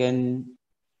 the second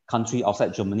country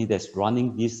outside Germany that's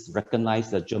running this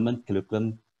recognized German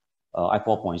curriculum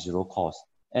I4.0 course.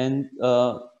 And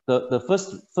the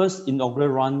first inaugural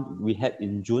run we had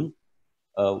in June,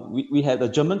 we had a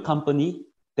German company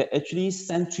that actually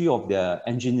sent 3 of their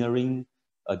engineering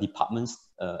departments,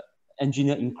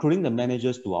 including the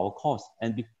managers, to our course.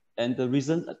 And the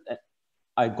reason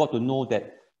I got to know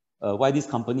that why this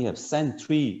company have sent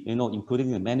 3,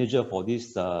 including the manager for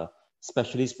this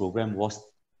specialist program, was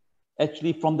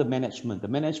actually from the management. The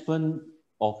management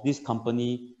of this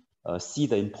company see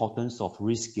the importance of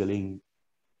reskilling,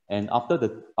 and after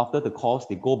the course,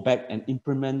 they go back and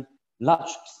implement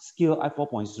large-scale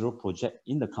I4.0 project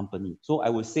in the company. So I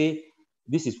would say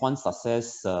this is one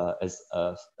success as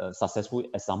a successful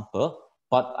example.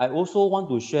 But I also want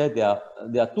to share there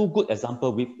are 2 good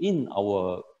examples within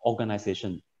our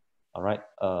organization. All right.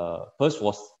 First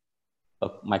was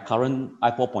my current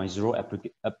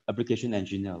I4.0 application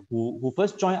engineer who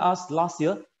first joined us last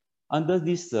year under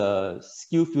this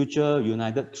Skill Future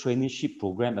United traineeship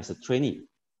program as a trainee.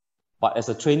 But as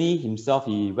a trainee himself,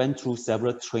 he went through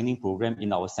several training programs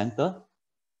in our center.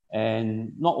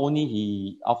 And not only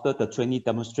he, after the trainee,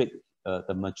 demonstrate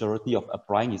the majority of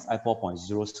applying his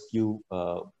I4.0 skill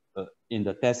in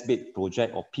the test bed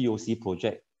project or POC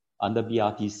project under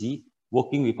BRTC,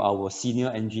 working with our senior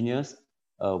engineers,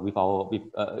 with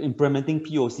implementing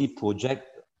POC project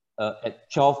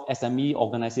at 12 SME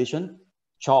organizations,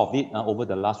 12 of it over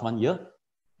the last 1 year.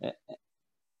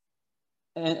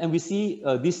 and we see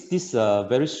this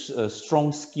very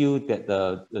strong skill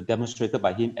that demonstrated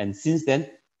by him. And since then,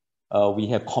 we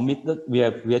have committed. We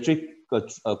actually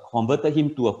converted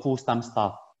him to a full-time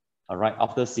staff. All right,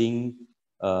 after seeing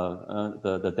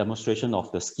the demonstration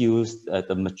of the skills,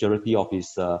 the maturity of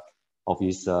his what do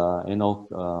you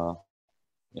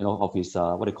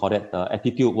call that,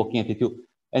 attitude, working attitude.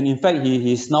 And in fact,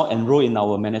 he is now enrolled in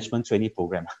our management trainee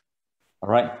program. All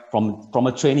right, from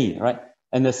a trainee, right?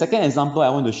 And the second example I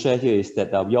want to share here is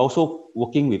that we are also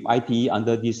working with ITE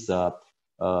under this work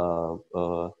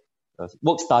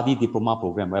study diploma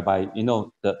program, whereby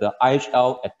the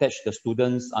IHL attached the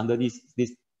students under this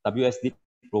WSD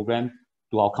program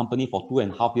to our company for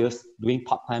 2.5 years, doing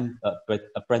part-time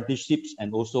apprenticeships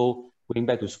and also going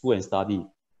back to school and study.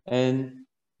 And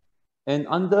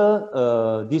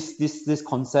under this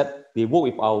concept, they work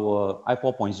with our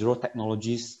I4.0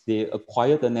 technologies. They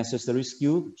acquire the necessary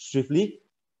skill swiftly,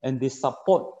 and they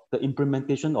support the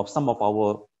implementation of some of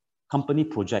our company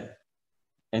projects.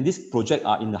 And these projects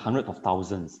are in the hundreds of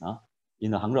thousands,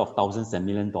 in the hundreds of thousands and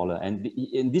 $1 million.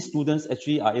 And these students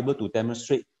actually are able to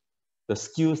demonstrate the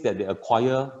skills that they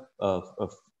acquire,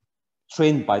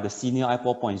 trained by the senior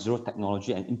I4.0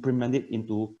 technology, and implement it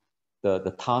into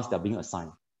the tasks that are being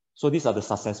assigned. So these are the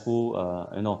successful,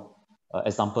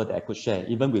 example that I could share,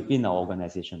 even within our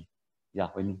organization. Yeah,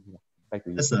 back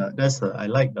to you. I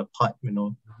like the part,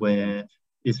 where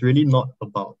it's really not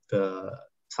about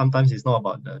sometimes it's not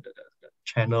about the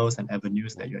channels and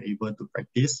avenues that you're able to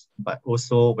practice, but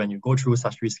also when you go through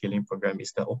such rescaling program,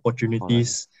 it's the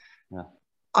opportunities,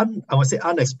 I would say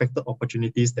unexpected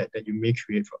opportunities that you may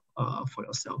create for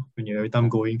yourself when you're every time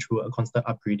going through a constant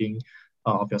upgrading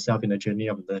of yourself in the journey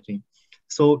of learning.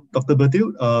 So Dr.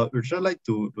 Bertil, would you like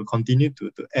to continue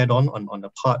to add on the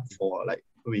part for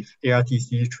with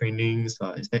ARTC trainings?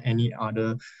 Is there any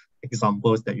other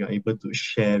examples that you're able to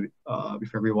share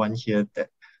with everyone here that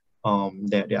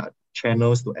there are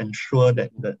channels to ensure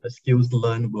that the skills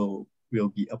learned will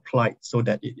be applied so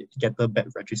that it get better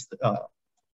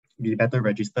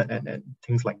registered and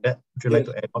things like that? Would you like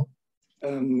to add on?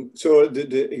 So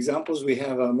the examples we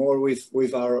have are more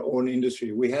with our own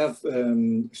industry. We have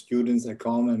students that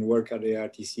come and work at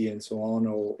ARTC and so on,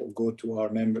 or go to our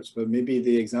members. But maybe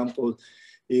the example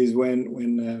is when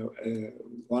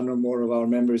one or more of our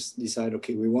members decide,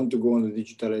 okay, we want to go on the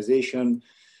digitalization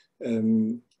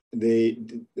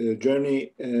the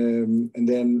journey, and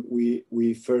then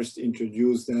we first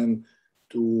introduce them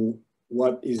to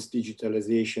what is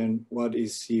digitalization, what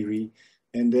is Siri.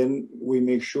 And then we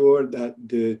make sure that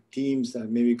the teams that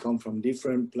maybe come from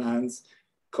different plans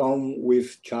come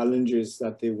with challenges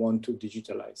that they want to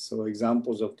digitalize. So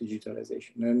examples of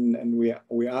digitalization. And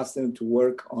we ask them to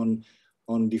work on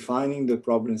defining the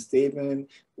problem statement,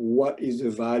 what is the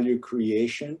value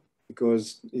creation,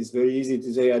 because it's very easy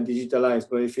to say I digitalize,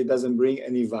 but if it doesn't bring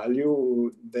any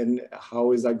value, then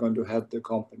how is that going to help the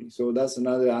company? So that's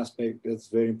another aspect that's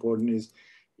very important, is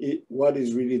what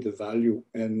is really the value,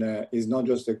 and it's not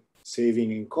just a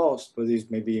saving in cost, but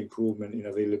it's maybe improvement in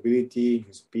availability,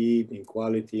 in speed, in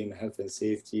quality, in health and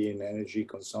safety, in energy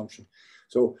consumption.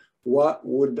 So what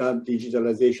would that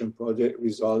digitalization project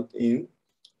result in?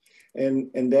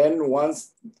 And then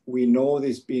once we know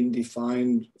this being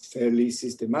defined fairly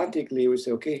systematically, we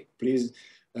say, okay, please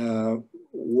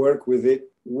work with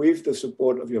it with the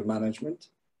support of your management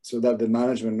so that the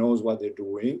management knows what they're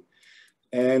doing.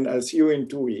 And I'll see you in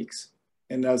 2 weeks,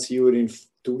 and I'll see you in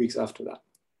 2 weeks after that.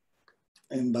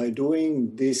 And by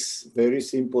doing this very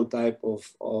simple type of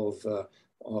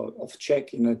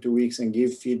check in 2 weeks and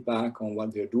give feedback on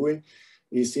what they're doing,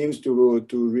 it seems to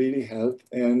really help,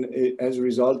 and it has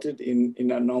resulted in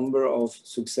a number of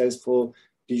successful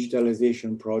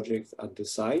digitalization projects at the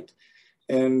site,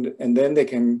 and then they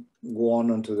can go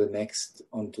onto the next.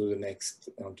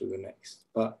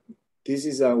 But this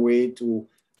is a way to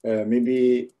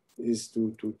maybe is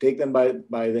to take them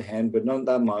by the hand, but not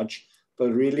that much,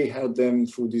 but really help them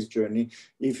through this journey.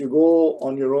 If you go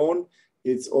on your own,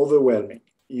 it's overwhelming.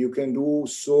 You can do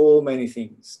so many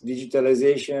things.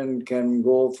 Digitalization can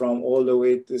go from all the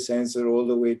way to sensor, all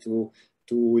the way to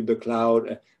the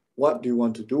cloud. What do you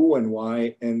want to do and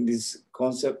why? And this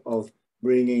concept of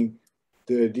bringing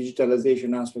the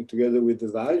digitalization aspect together with the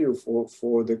value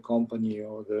for the company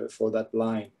or for that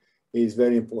line is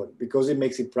very important, because it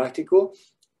makes it practical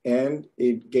and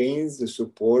it gains the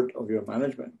support of your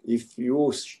management. If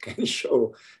you can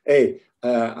show, hey,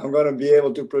 I'm going to be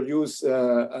able to produce,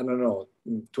 I don't know,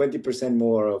 20%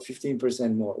 more or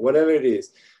 15% more, whatever it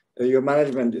is, your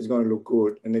management is going to look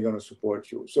good and they're going to support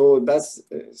you. So that's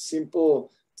simple,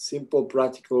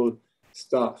 practical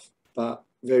stuff. But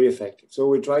very effective. So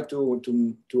we try to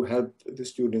help the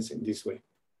students in this way.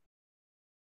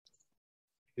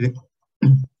 Thank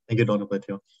you, Dr.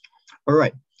 Patil. All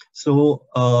right. So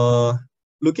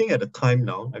looking at the time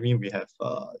now, I mean, we have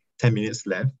 10 minutes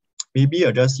left. Maybe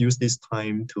I'll just use this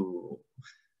time to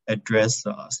address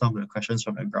some of the questions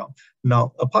from the ground.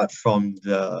 Now, apart from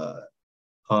the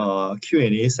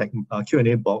Q&A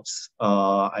Q&A box,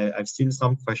 I've seen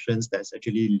some questions that's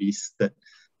actually listed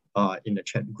in the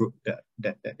chat group that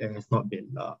has not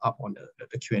been up on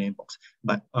the Q&A box.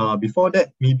 But before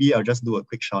that, maybe I'll just do a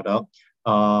quick shout out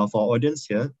for our audience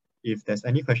here. If there's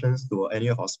any questions to any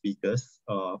of our speakers,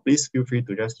 please feel free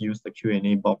to just use the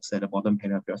Q&A box at the bottom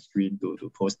panel of your screen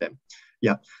to post them.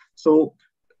 Yeah. So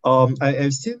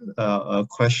I've seen a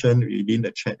question within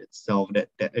the chat itself that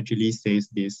actually says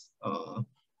this,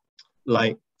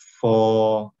 like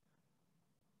for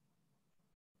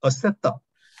a setup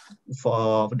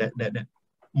for that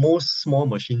most small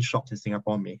machine shops in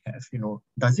Singapore may have, you know,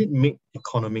 does it make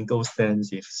economical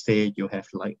sense if, say, you have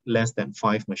like less than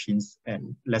 5 machines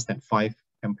and less than 5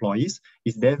 employees?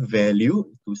 Is there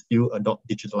value to still adopt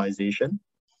digitalization?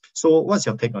 So what's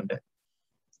your take on that?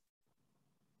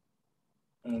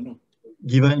 I don't know.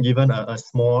 Given a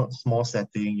small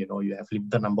setting, you know, you have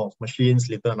limited number of machines,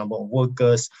 limited number of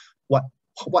workers, what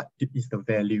is the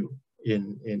value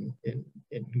in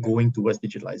going towards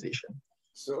digitalization?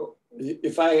 So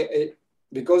if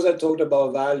because I talked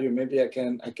about value, maybe I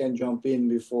can jump in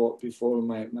before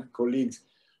my colleagues.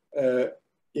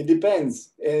 It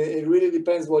depends. It really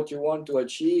depends what you want to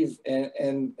achieve,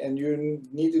 and you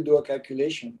need to do a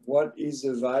calculation. What is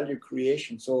the value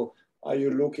creation? So are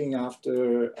you looking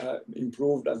after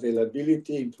improved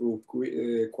availability, improved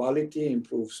quality,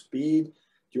 improved speed?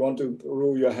 Do you want to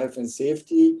improve your health and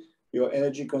safety, your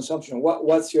energy consumption?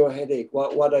 What's your headache?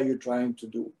 What are you trying to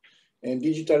do? And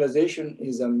digitalization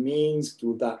is a means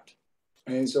to that.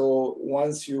 And so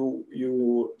once you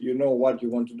know what you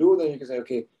want to do, then you can say,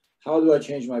 okay, how do I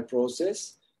change my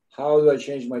process? How do I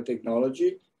change my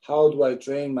technology? How do I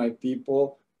train my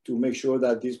people to make sure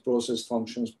that this process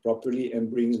functions properly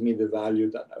and brings me the value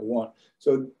that I want?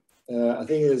 So I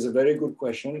think it is a very good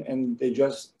question, and they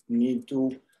just need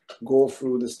to go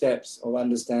through the steps of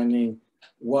understanding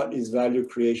what is value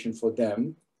creation for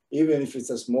them. Even if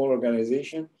it's a small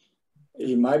organization,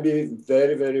 it might be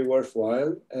very, very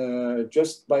worthwhile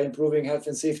just by improving health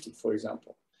and safety, for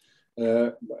example.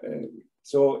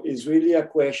 So it's really a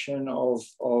question of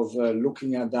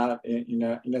looking at that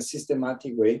in a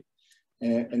systematic way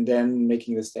and then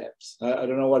making the steps. I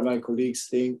don't know what my colleagues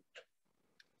think.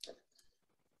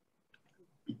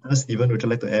 Stephen, would you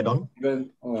like to add on?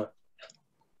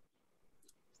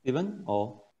 Stephen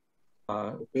or?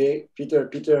 Okay, Peter.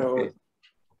 Okay.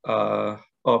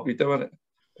 Peter.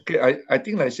 Okay, I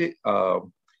think like I said,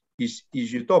 is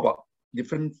you talk about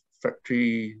different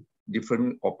factory,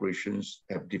 different operations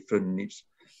have different needs.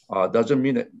 Doesn't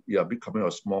mean that you are becoming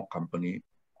a small company.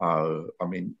 I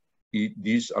mean,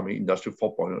 Industry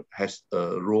 4.0 has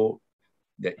a role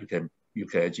that you can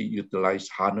actually utilize,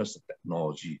 harness the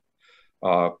technology.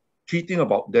 Key thing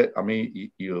about that, I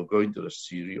mean, you're going to the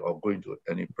Siri or going to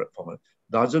any platform,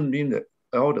 doesn't mean that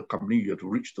all the company you have to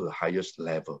reach to the highest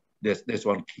level. That's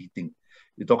one key thing.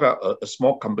 You talk about a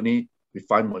small company with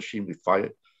 5 machines, with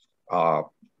 5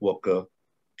 workers.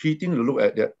 Key thing to look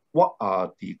at that, what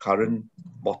are the current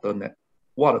bottleneck?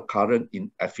 What are the current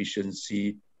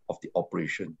inefficiency of the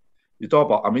operation? You talk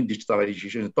about,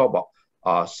 digitalization, you talk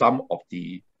about some of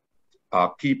the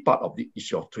key part of the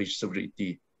issue of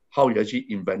traceability, how you actually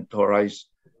inventorize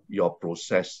your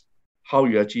process, how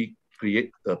you actually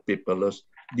create the paperless.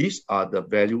 These are the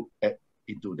value add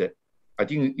into that. I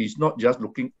think it's not just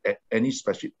looking at any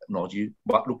specific technology,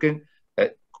 but looking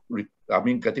at,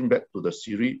 getting back to the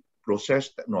Siri, process,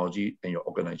 technology, and your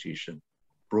organization.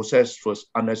 Process first,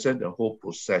 understand the whole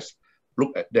process.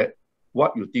 Look at that.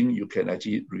 What you think you can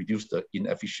actually reduce the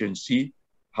inefficiency,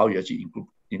 how you actually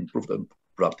improve the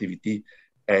productivity,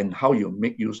 and how you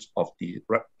make use of the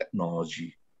right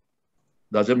technology.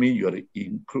 Doesn't mean you have to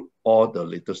include all the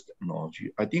latest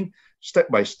technology. I think step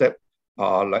by step,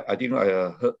 like I think I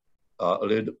heard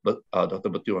earlier, Dr.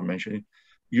 Patil was mentioning,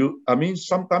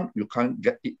 sometimes you can't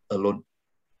get it alone.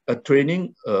 A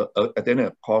training at the end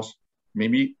of the course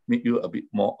maybe make you a bit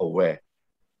more aware.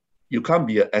 You can't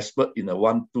be an expert in a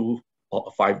 1, 2, or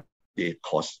a 5-day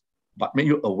course, but make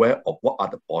you aware of what are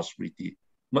the possibilities.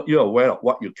 Make you aware of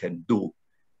what you can do.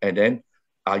 And then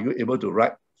are you able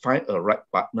to find a right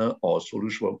partner or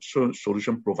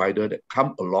solution provider that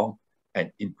come along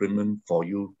and implement for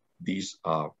you these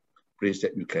ways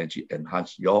that you can actually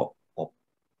enhance your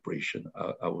operation.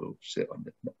 I will say on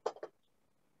that.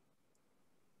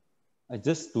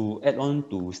 Just to add on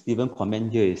to Stephen's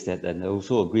comment here is that, and I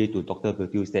also agree to Dr.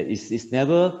 Bertil, is that it's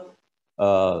never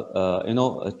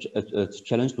a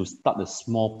challenge to start a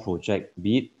small project,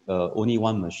 be it only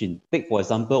one machine. Take for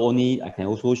example, I can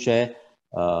also share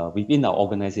within our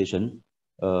organization,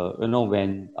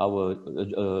 when our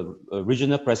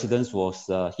regional president was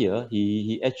here,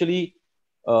 he actually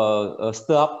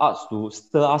stir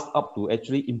us up to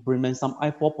actually implement some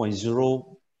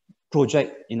I4.0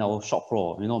 project in our shop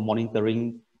floor,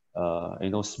 monitoring,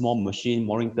 small machine,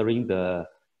 monitoring the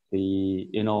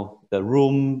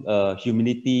room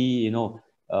humidity,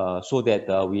 so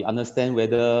that we understand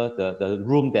whether the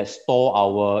room that store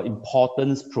our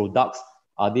important products,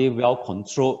 are they well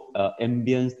controlled,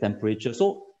 ambient temperature.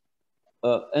 So,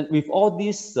 and with all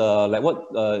this, like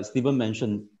what Stephen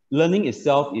mentioned, learning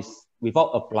itself is,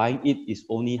 without applying it, is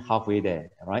only halfway there,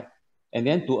 right? And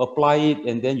then to apply it,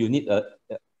 and then you need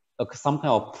some kind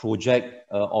of project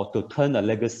or to turn a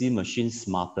legacy machine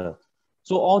smarter.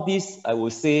 So all this, I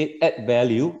would say, add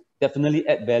value, definitely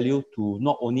add value to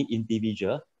not only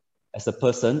individual, as a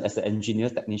person, as an engineer,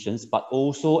 technicians, but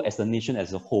also as a nation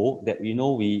as a whole, that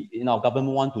we in our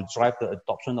government want to drive the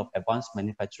adoption of advanced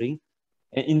manufacturing.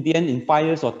 And in the end, in 5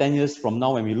 years or 10 years from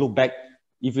now, when we look back,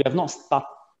 if we have not started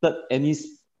any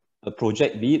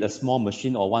project, be it a small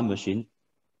machine or one machine,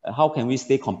 how can we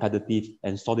stay competitive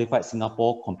and solidify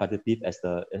Singapore competitive as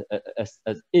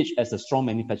a strong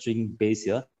manufacturing base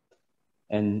here?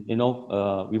 And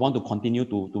we want to continue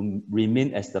to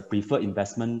remain as the preferred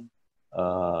investment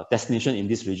destination in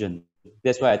this region.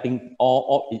 That's why I think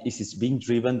all it is being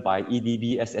driven by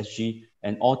EDB, SSG,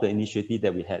 and all the initiative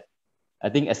that we had. I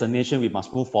think as a nation, we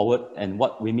must move forward. And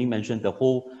what Wei Ming mentioned, the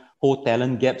whole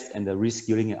talent gaps and the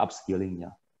reskilling and upskilling.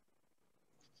 Yeah.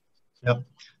 Yep.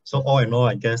 So all in all,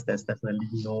 I guess there's definitely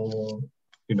no,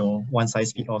 one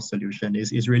size fits all solution.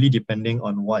 It's really depending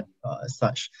on what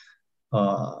such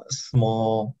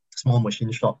small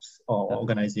machine shops or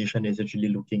organization is actually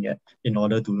looking at in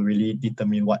order to really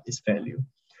determine what is value.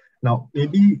 Now,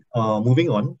 maybe moving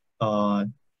on,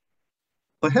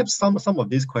 perhaps some of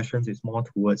these questions is more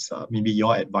towards maybe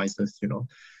your advisors,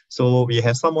 So we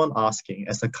have someone asking,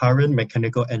 as a current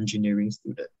mechanical engineering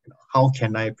student, how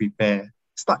can I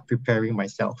start preparing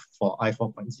myself for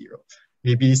I4.0?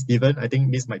 Maybe Stephen, I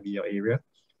think this might be your area.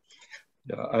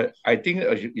 Yeah, I think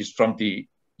it's from the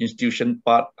institution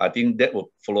part. I think that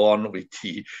will follow on with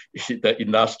the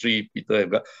industry,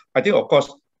 Peter. I think, of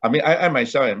course, I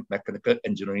myself am mechanical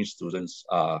engineering students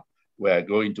where I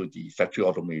go into the factory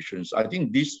automations. I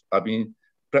think this,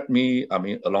 prep me,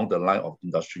 along the line of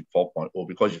Industry 4.0,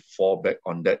 because you fall back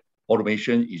on that.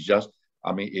 Automation is just,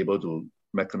 able to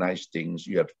mechanize things.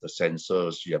 You have the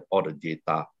sensors, you have all the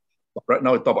data. But right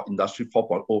now, we talk about Industry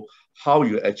 4.0, how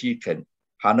you actually can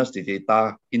harness the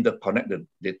data, interconnect the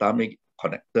data, make it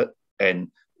connected, and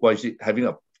having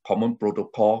a common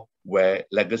protocol where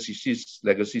legacy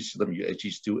system, you're actually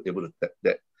still able to tap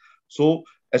that. So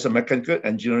as a mechanical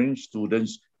engineering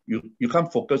students, you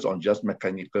can't focus on just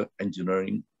mechanical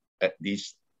engineering at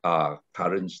this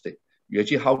current state. You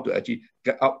actually how to actually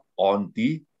get up on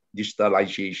the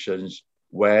digitalizations,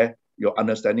 where your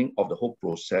understanding of the whole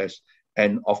process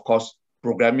and of course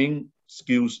programming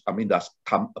skills, does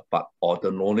come apart, or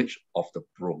the knowledge of the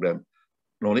program,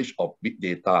 knowledge of big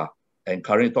data, and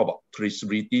currently talk about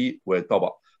traceability, where talk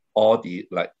about all the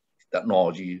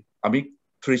technology.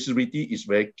 Traceability is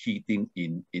very key thing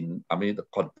in the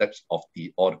context of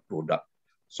all the product.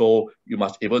 So you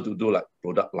must able to do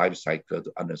product life cycle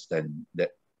to understand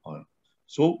that.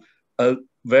 So a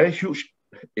very huge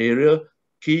area,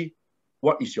 key,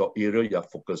 what is your area you are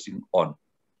focusing on?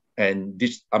 And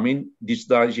this,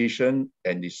 digitalization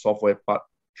and the software part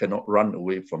cannot run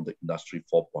away from the Industry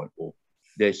 4.0.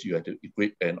 There's you have to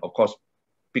equip, and of course,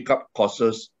 pick up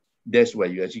courses. That's where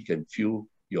you actually can feel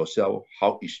yourself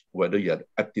whether you have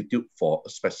aptitude for a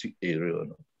specific area or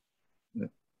not. Yeah.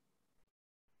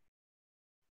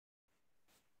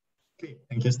 Okay,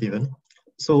 thank you, Stephen.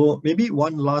 So maybe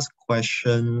one last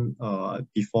question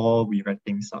before we wrap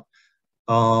things up.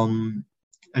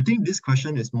 I think this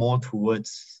question is more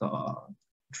towards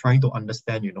trying to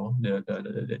understand,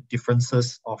 the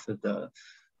differences of the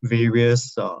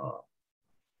various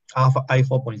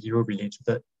I4.0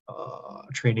 related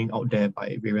training out there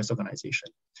by various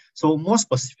organizations. So more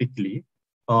specifically,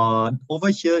 over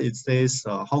here it says,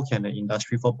 how can an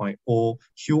Industry 4.0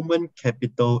 Human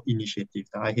Capital Initiative,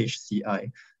 the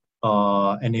IHCI,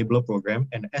 enabler program,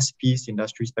 and SP's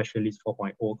Industry Specialist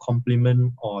 4.0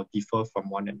 complement or differ from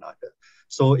one another?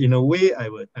 So in a way, I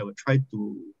would try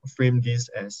to frame this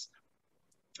as,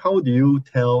 how do you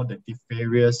tell the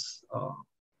various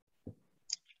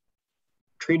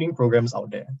training programs out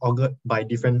there, ordered by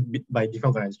different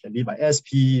organizations, be it by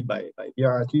SP, by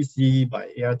BRTC, by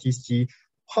ARTC.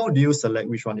 How do you select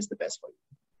which one is the best for you?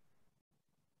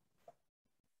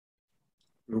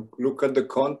 Look at the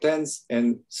contents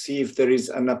and see if there is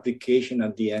an application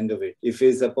at the end of it. If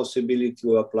there's a possibility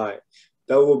to apply,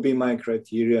 that would be my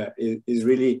criteria. It is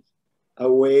really a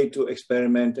way to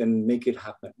experiment and make it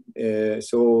happen.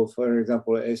 So, for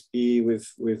example, SP with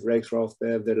Rexroth,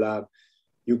 they have the lab.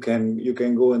 You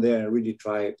can go in there and really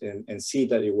try it and see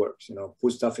that it works. You know,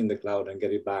 put stuff in the cloud and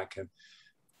get it back, and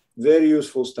very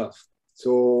useful stuff.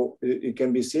 So it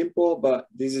can be simple, but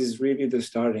this is really the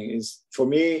starting. Is for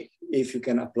me, if you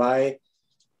can apply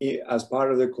it as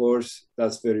part of the course,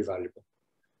 that's very valuable.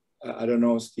 I don't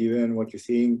know, Stephen, what you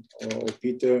think, or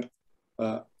Peter.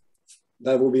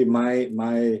 That would be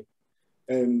my.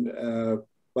 And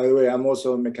by the way, I'm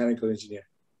also a mechanical engineer.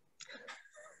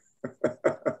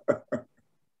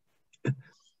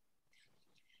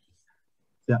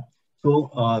 Yeah.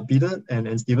 So Peter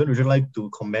and Stephen, would you like to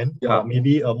comment? Yeah.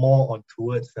 Maybe more on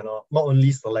towards, not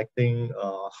only selecting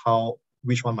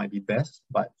which one might be best,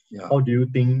 but how do you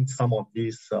think some of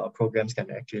these programs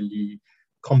can actually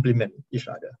complement each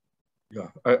other? Yeah,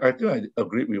 I think I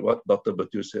agree with what Dr.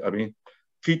 Bertil said. I mean,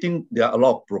 key thing, there are a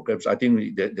lot of programs. I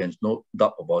think there's no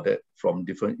doubt about that, from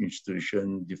different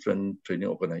institutions, different training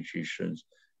organizations.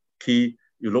 Key,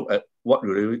 you look at what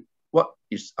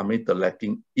is the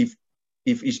lacking. If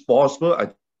it's possible,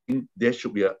 I think there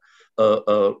should be a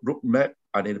roadmap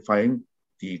identifying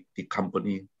the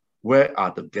company. Where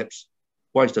are the gaps?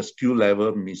 What is the skill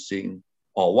level missing?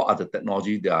 Or what are the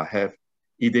technology they have?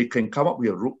 If they can come up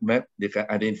with a roadmap, they can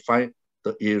identify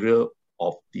the area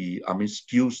of the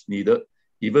skills needed,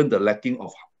 even the lacking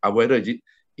of whether it's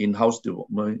in-house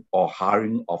development or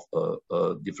hiring of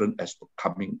different aspects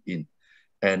coming in.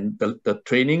 And the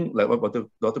training, like what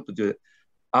Dr. Bertil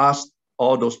asked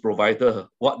all those providers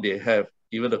what they have,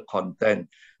 even the content.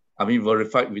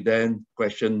 Verify with them,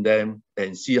 question them,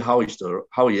 and see how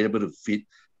you're able to fit.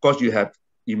 Because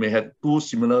you may have two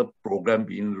similar programs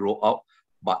being rolled out,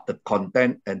 but the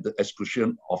content and the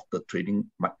execution of the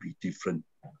training might be different.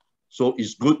 So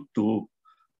it's good to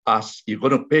ask. You're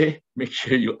going to pay, make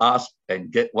sure you ask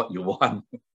and get what you want.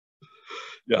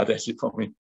 Yeah, that's it for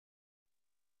me.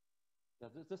 Yeah,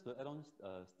 just to add on,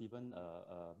 Stephen,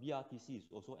 BRTC is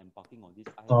also embarking on this.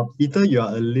 Peter, you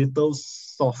are a little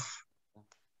soft.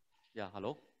 Yeah,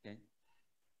 hello? Okay.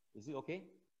 Is it okay?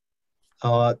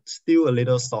 Still a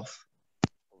little soft.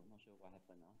 Oh, not sure what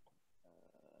happened now.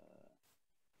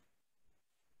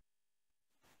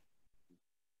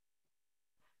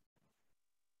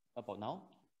 About now?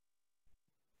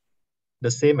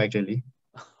 The same, actually.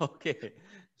 Okay.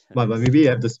 But maybe you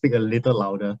have to speak a little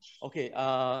louder. Okay.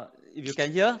 If you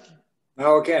can hear?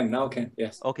 Now can,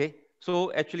 yes. Okay.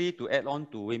 So actually, to add on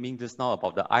to Wei Ming just now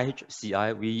about the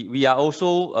IHCI, we are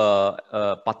also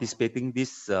participating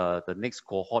this the next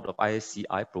cohort of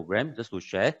IHCI program, just to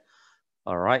share.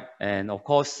 All right. And of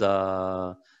course,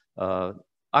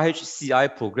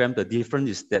 IHCI program, the difference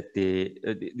is that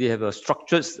they have a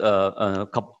structured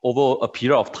over a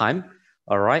period of time.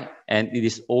 All right. And it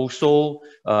is also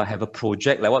have a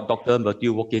project, like what Dr.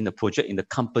 Bertil worked in, the project in the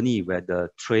company where the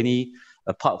trainee,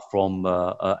 apart from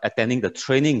attending the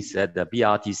trainings at the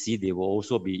BRTC, they will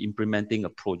also be implementing a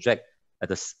project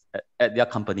at their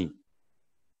company.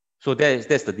 So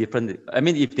that's the difference.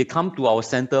 If they come to our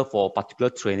center for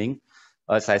particular training,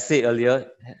 as I said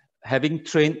earlier, having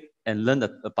trained and learned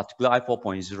a particular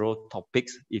I4.0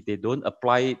 topics, if they don't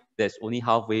apply it, there's only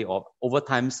halfway, or over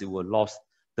time it will lost.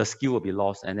 The skill will be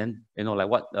lost. And then, like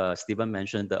what Stephen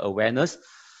mentioned, the awareness,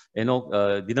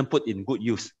 didn't put in good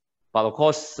use. But of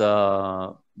course,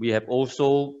 we have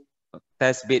also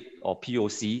test bed or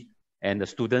POC, and the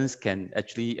students can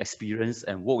actually experience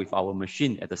and work with our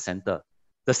machine at the center.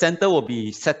 The center will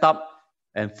be set up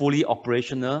and fully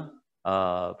operational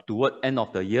toward end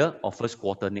of the year or first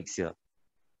quarter next year.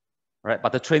 Right?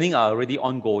 But the training are already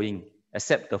ongoing,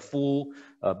 except the full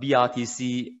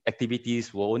BRTC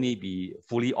activities will only be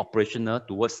fully operational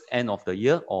towards end of the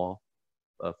year or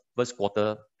first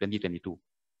quarter 2022.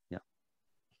 Yeah.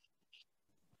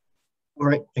 All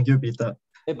right. Thank you, Peter.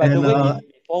 Hey, by the way,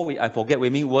 before I forget, Wei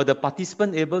Ming, were the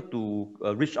participants able to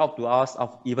reach out to us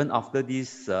even after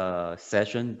this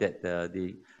session, that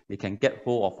they can get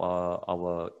hold of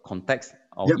our contacts,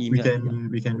 our email?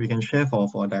 We can share for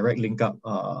a direct link up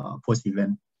post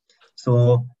event.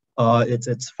 So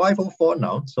it's 5:04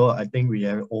 now, so I think we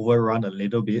have overrun a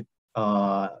little bit.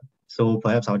 So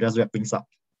perhaps I'll just wrap things up.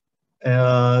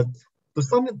 To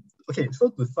okay, so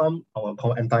to sum our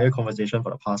entire conversation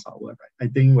for the past hour, right? I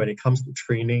think when it comes to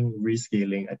training,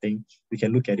 rescaling, I think we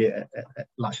can look at it at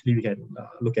largely we can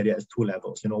look at it as two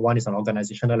levels. One is on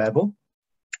organizational level,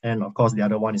 and of course the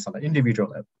other one is on the individual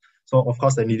level. So of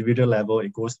course, the individual level,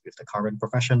 it goes with the current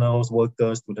professionals,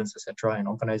 workers, students, etc. And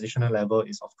organizational level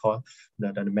is of course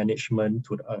the management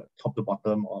to the top to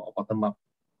bottom or bottom up.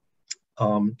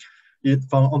 From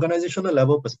organizational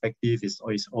level perspective, is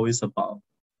always about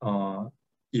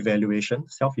evaluation,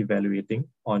 self-evaluating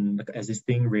on the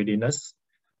existing readiness,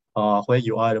 where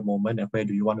you are at the moment and where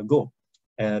do you want to go,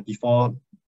 before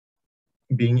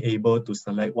being able to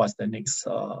select what's the next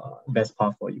best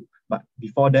path for you. But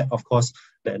before that, of course,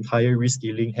 the entire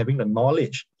reskilling, having the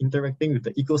knowledge, interacting with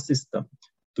the ecosystem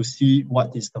to see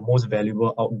what is the most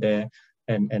valuable out there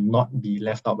and not be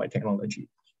left out by technology.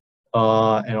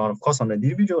 And of course, on the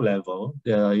individual level,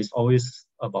 there is always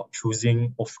about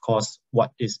choosing, of course,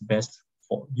 what is best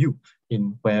for you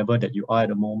in wherever that you are at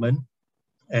the moment.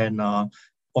 And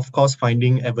of course,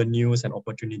 finding avenues and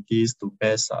opportunities to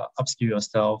best upskill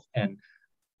yourself and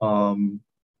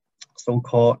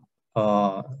so-called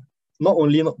not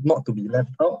only not to be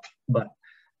left out, but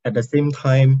at the same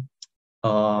time,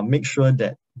 make sure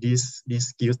that these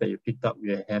skills that you picked up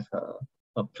will have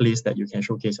a place that you can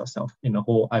showcase yourself in the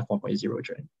whole I4.0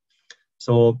 journey.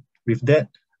 So with that,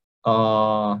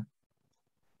 I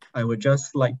would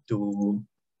just like to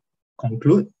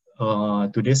conclude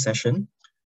today's session.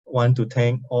 Want to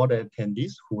thank all the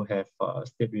attendees who have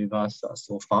stayed with us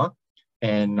so far.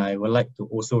 And I would like to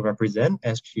also represent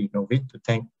SGInnovate to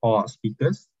thank all our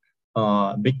speakers.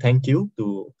 Big thank you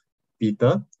to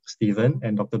Peter, Stephen,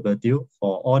 and Dr. Bertil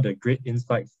for all the great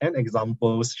insights and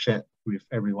examples shared with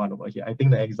everyone over here. I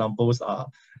think the examples are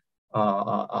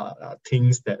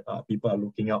things that people are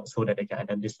looking out so that they can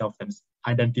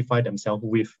identify themselves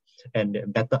with and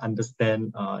better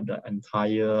understand the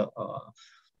entire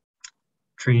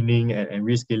training and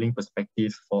reskilling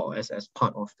perspective as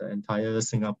part of the entire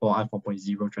Singapore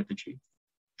I4.0 strategy.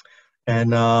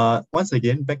 And once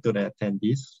again, back to the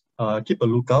attendees, keep a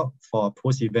lookout for a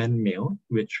post-event mail,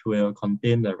 which will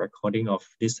contain the recording of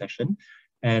this session.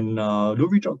 And do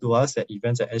reach out to us at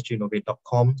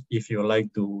events@sginnovate.com if you would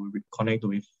like to connect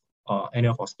with any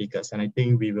of our speakers. And I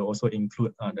think we will also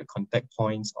include the contact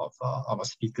points of our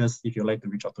speakers if you'd like to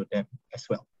reach out to them as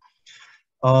well.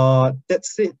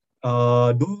 That's it.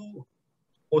 Do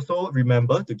also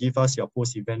remember to give us your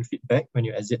post-event feedback when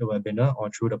you exit the webinar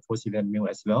or through the post-event mail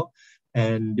as well.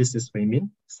 And this is Wei Min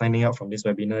signing out from this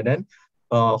webinar then.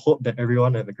 Hope that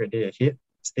everyone have a great day ahead.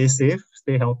 Stay safe,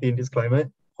 stay healthy in this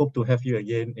climate. Hope to have you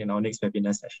again in our next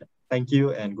webinar session. Thank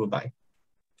you and goodbye.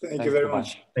 Thank you very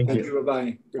much. Thank you.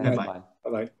 Bye-bye. Good night. Bye.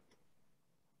 Bye-bye.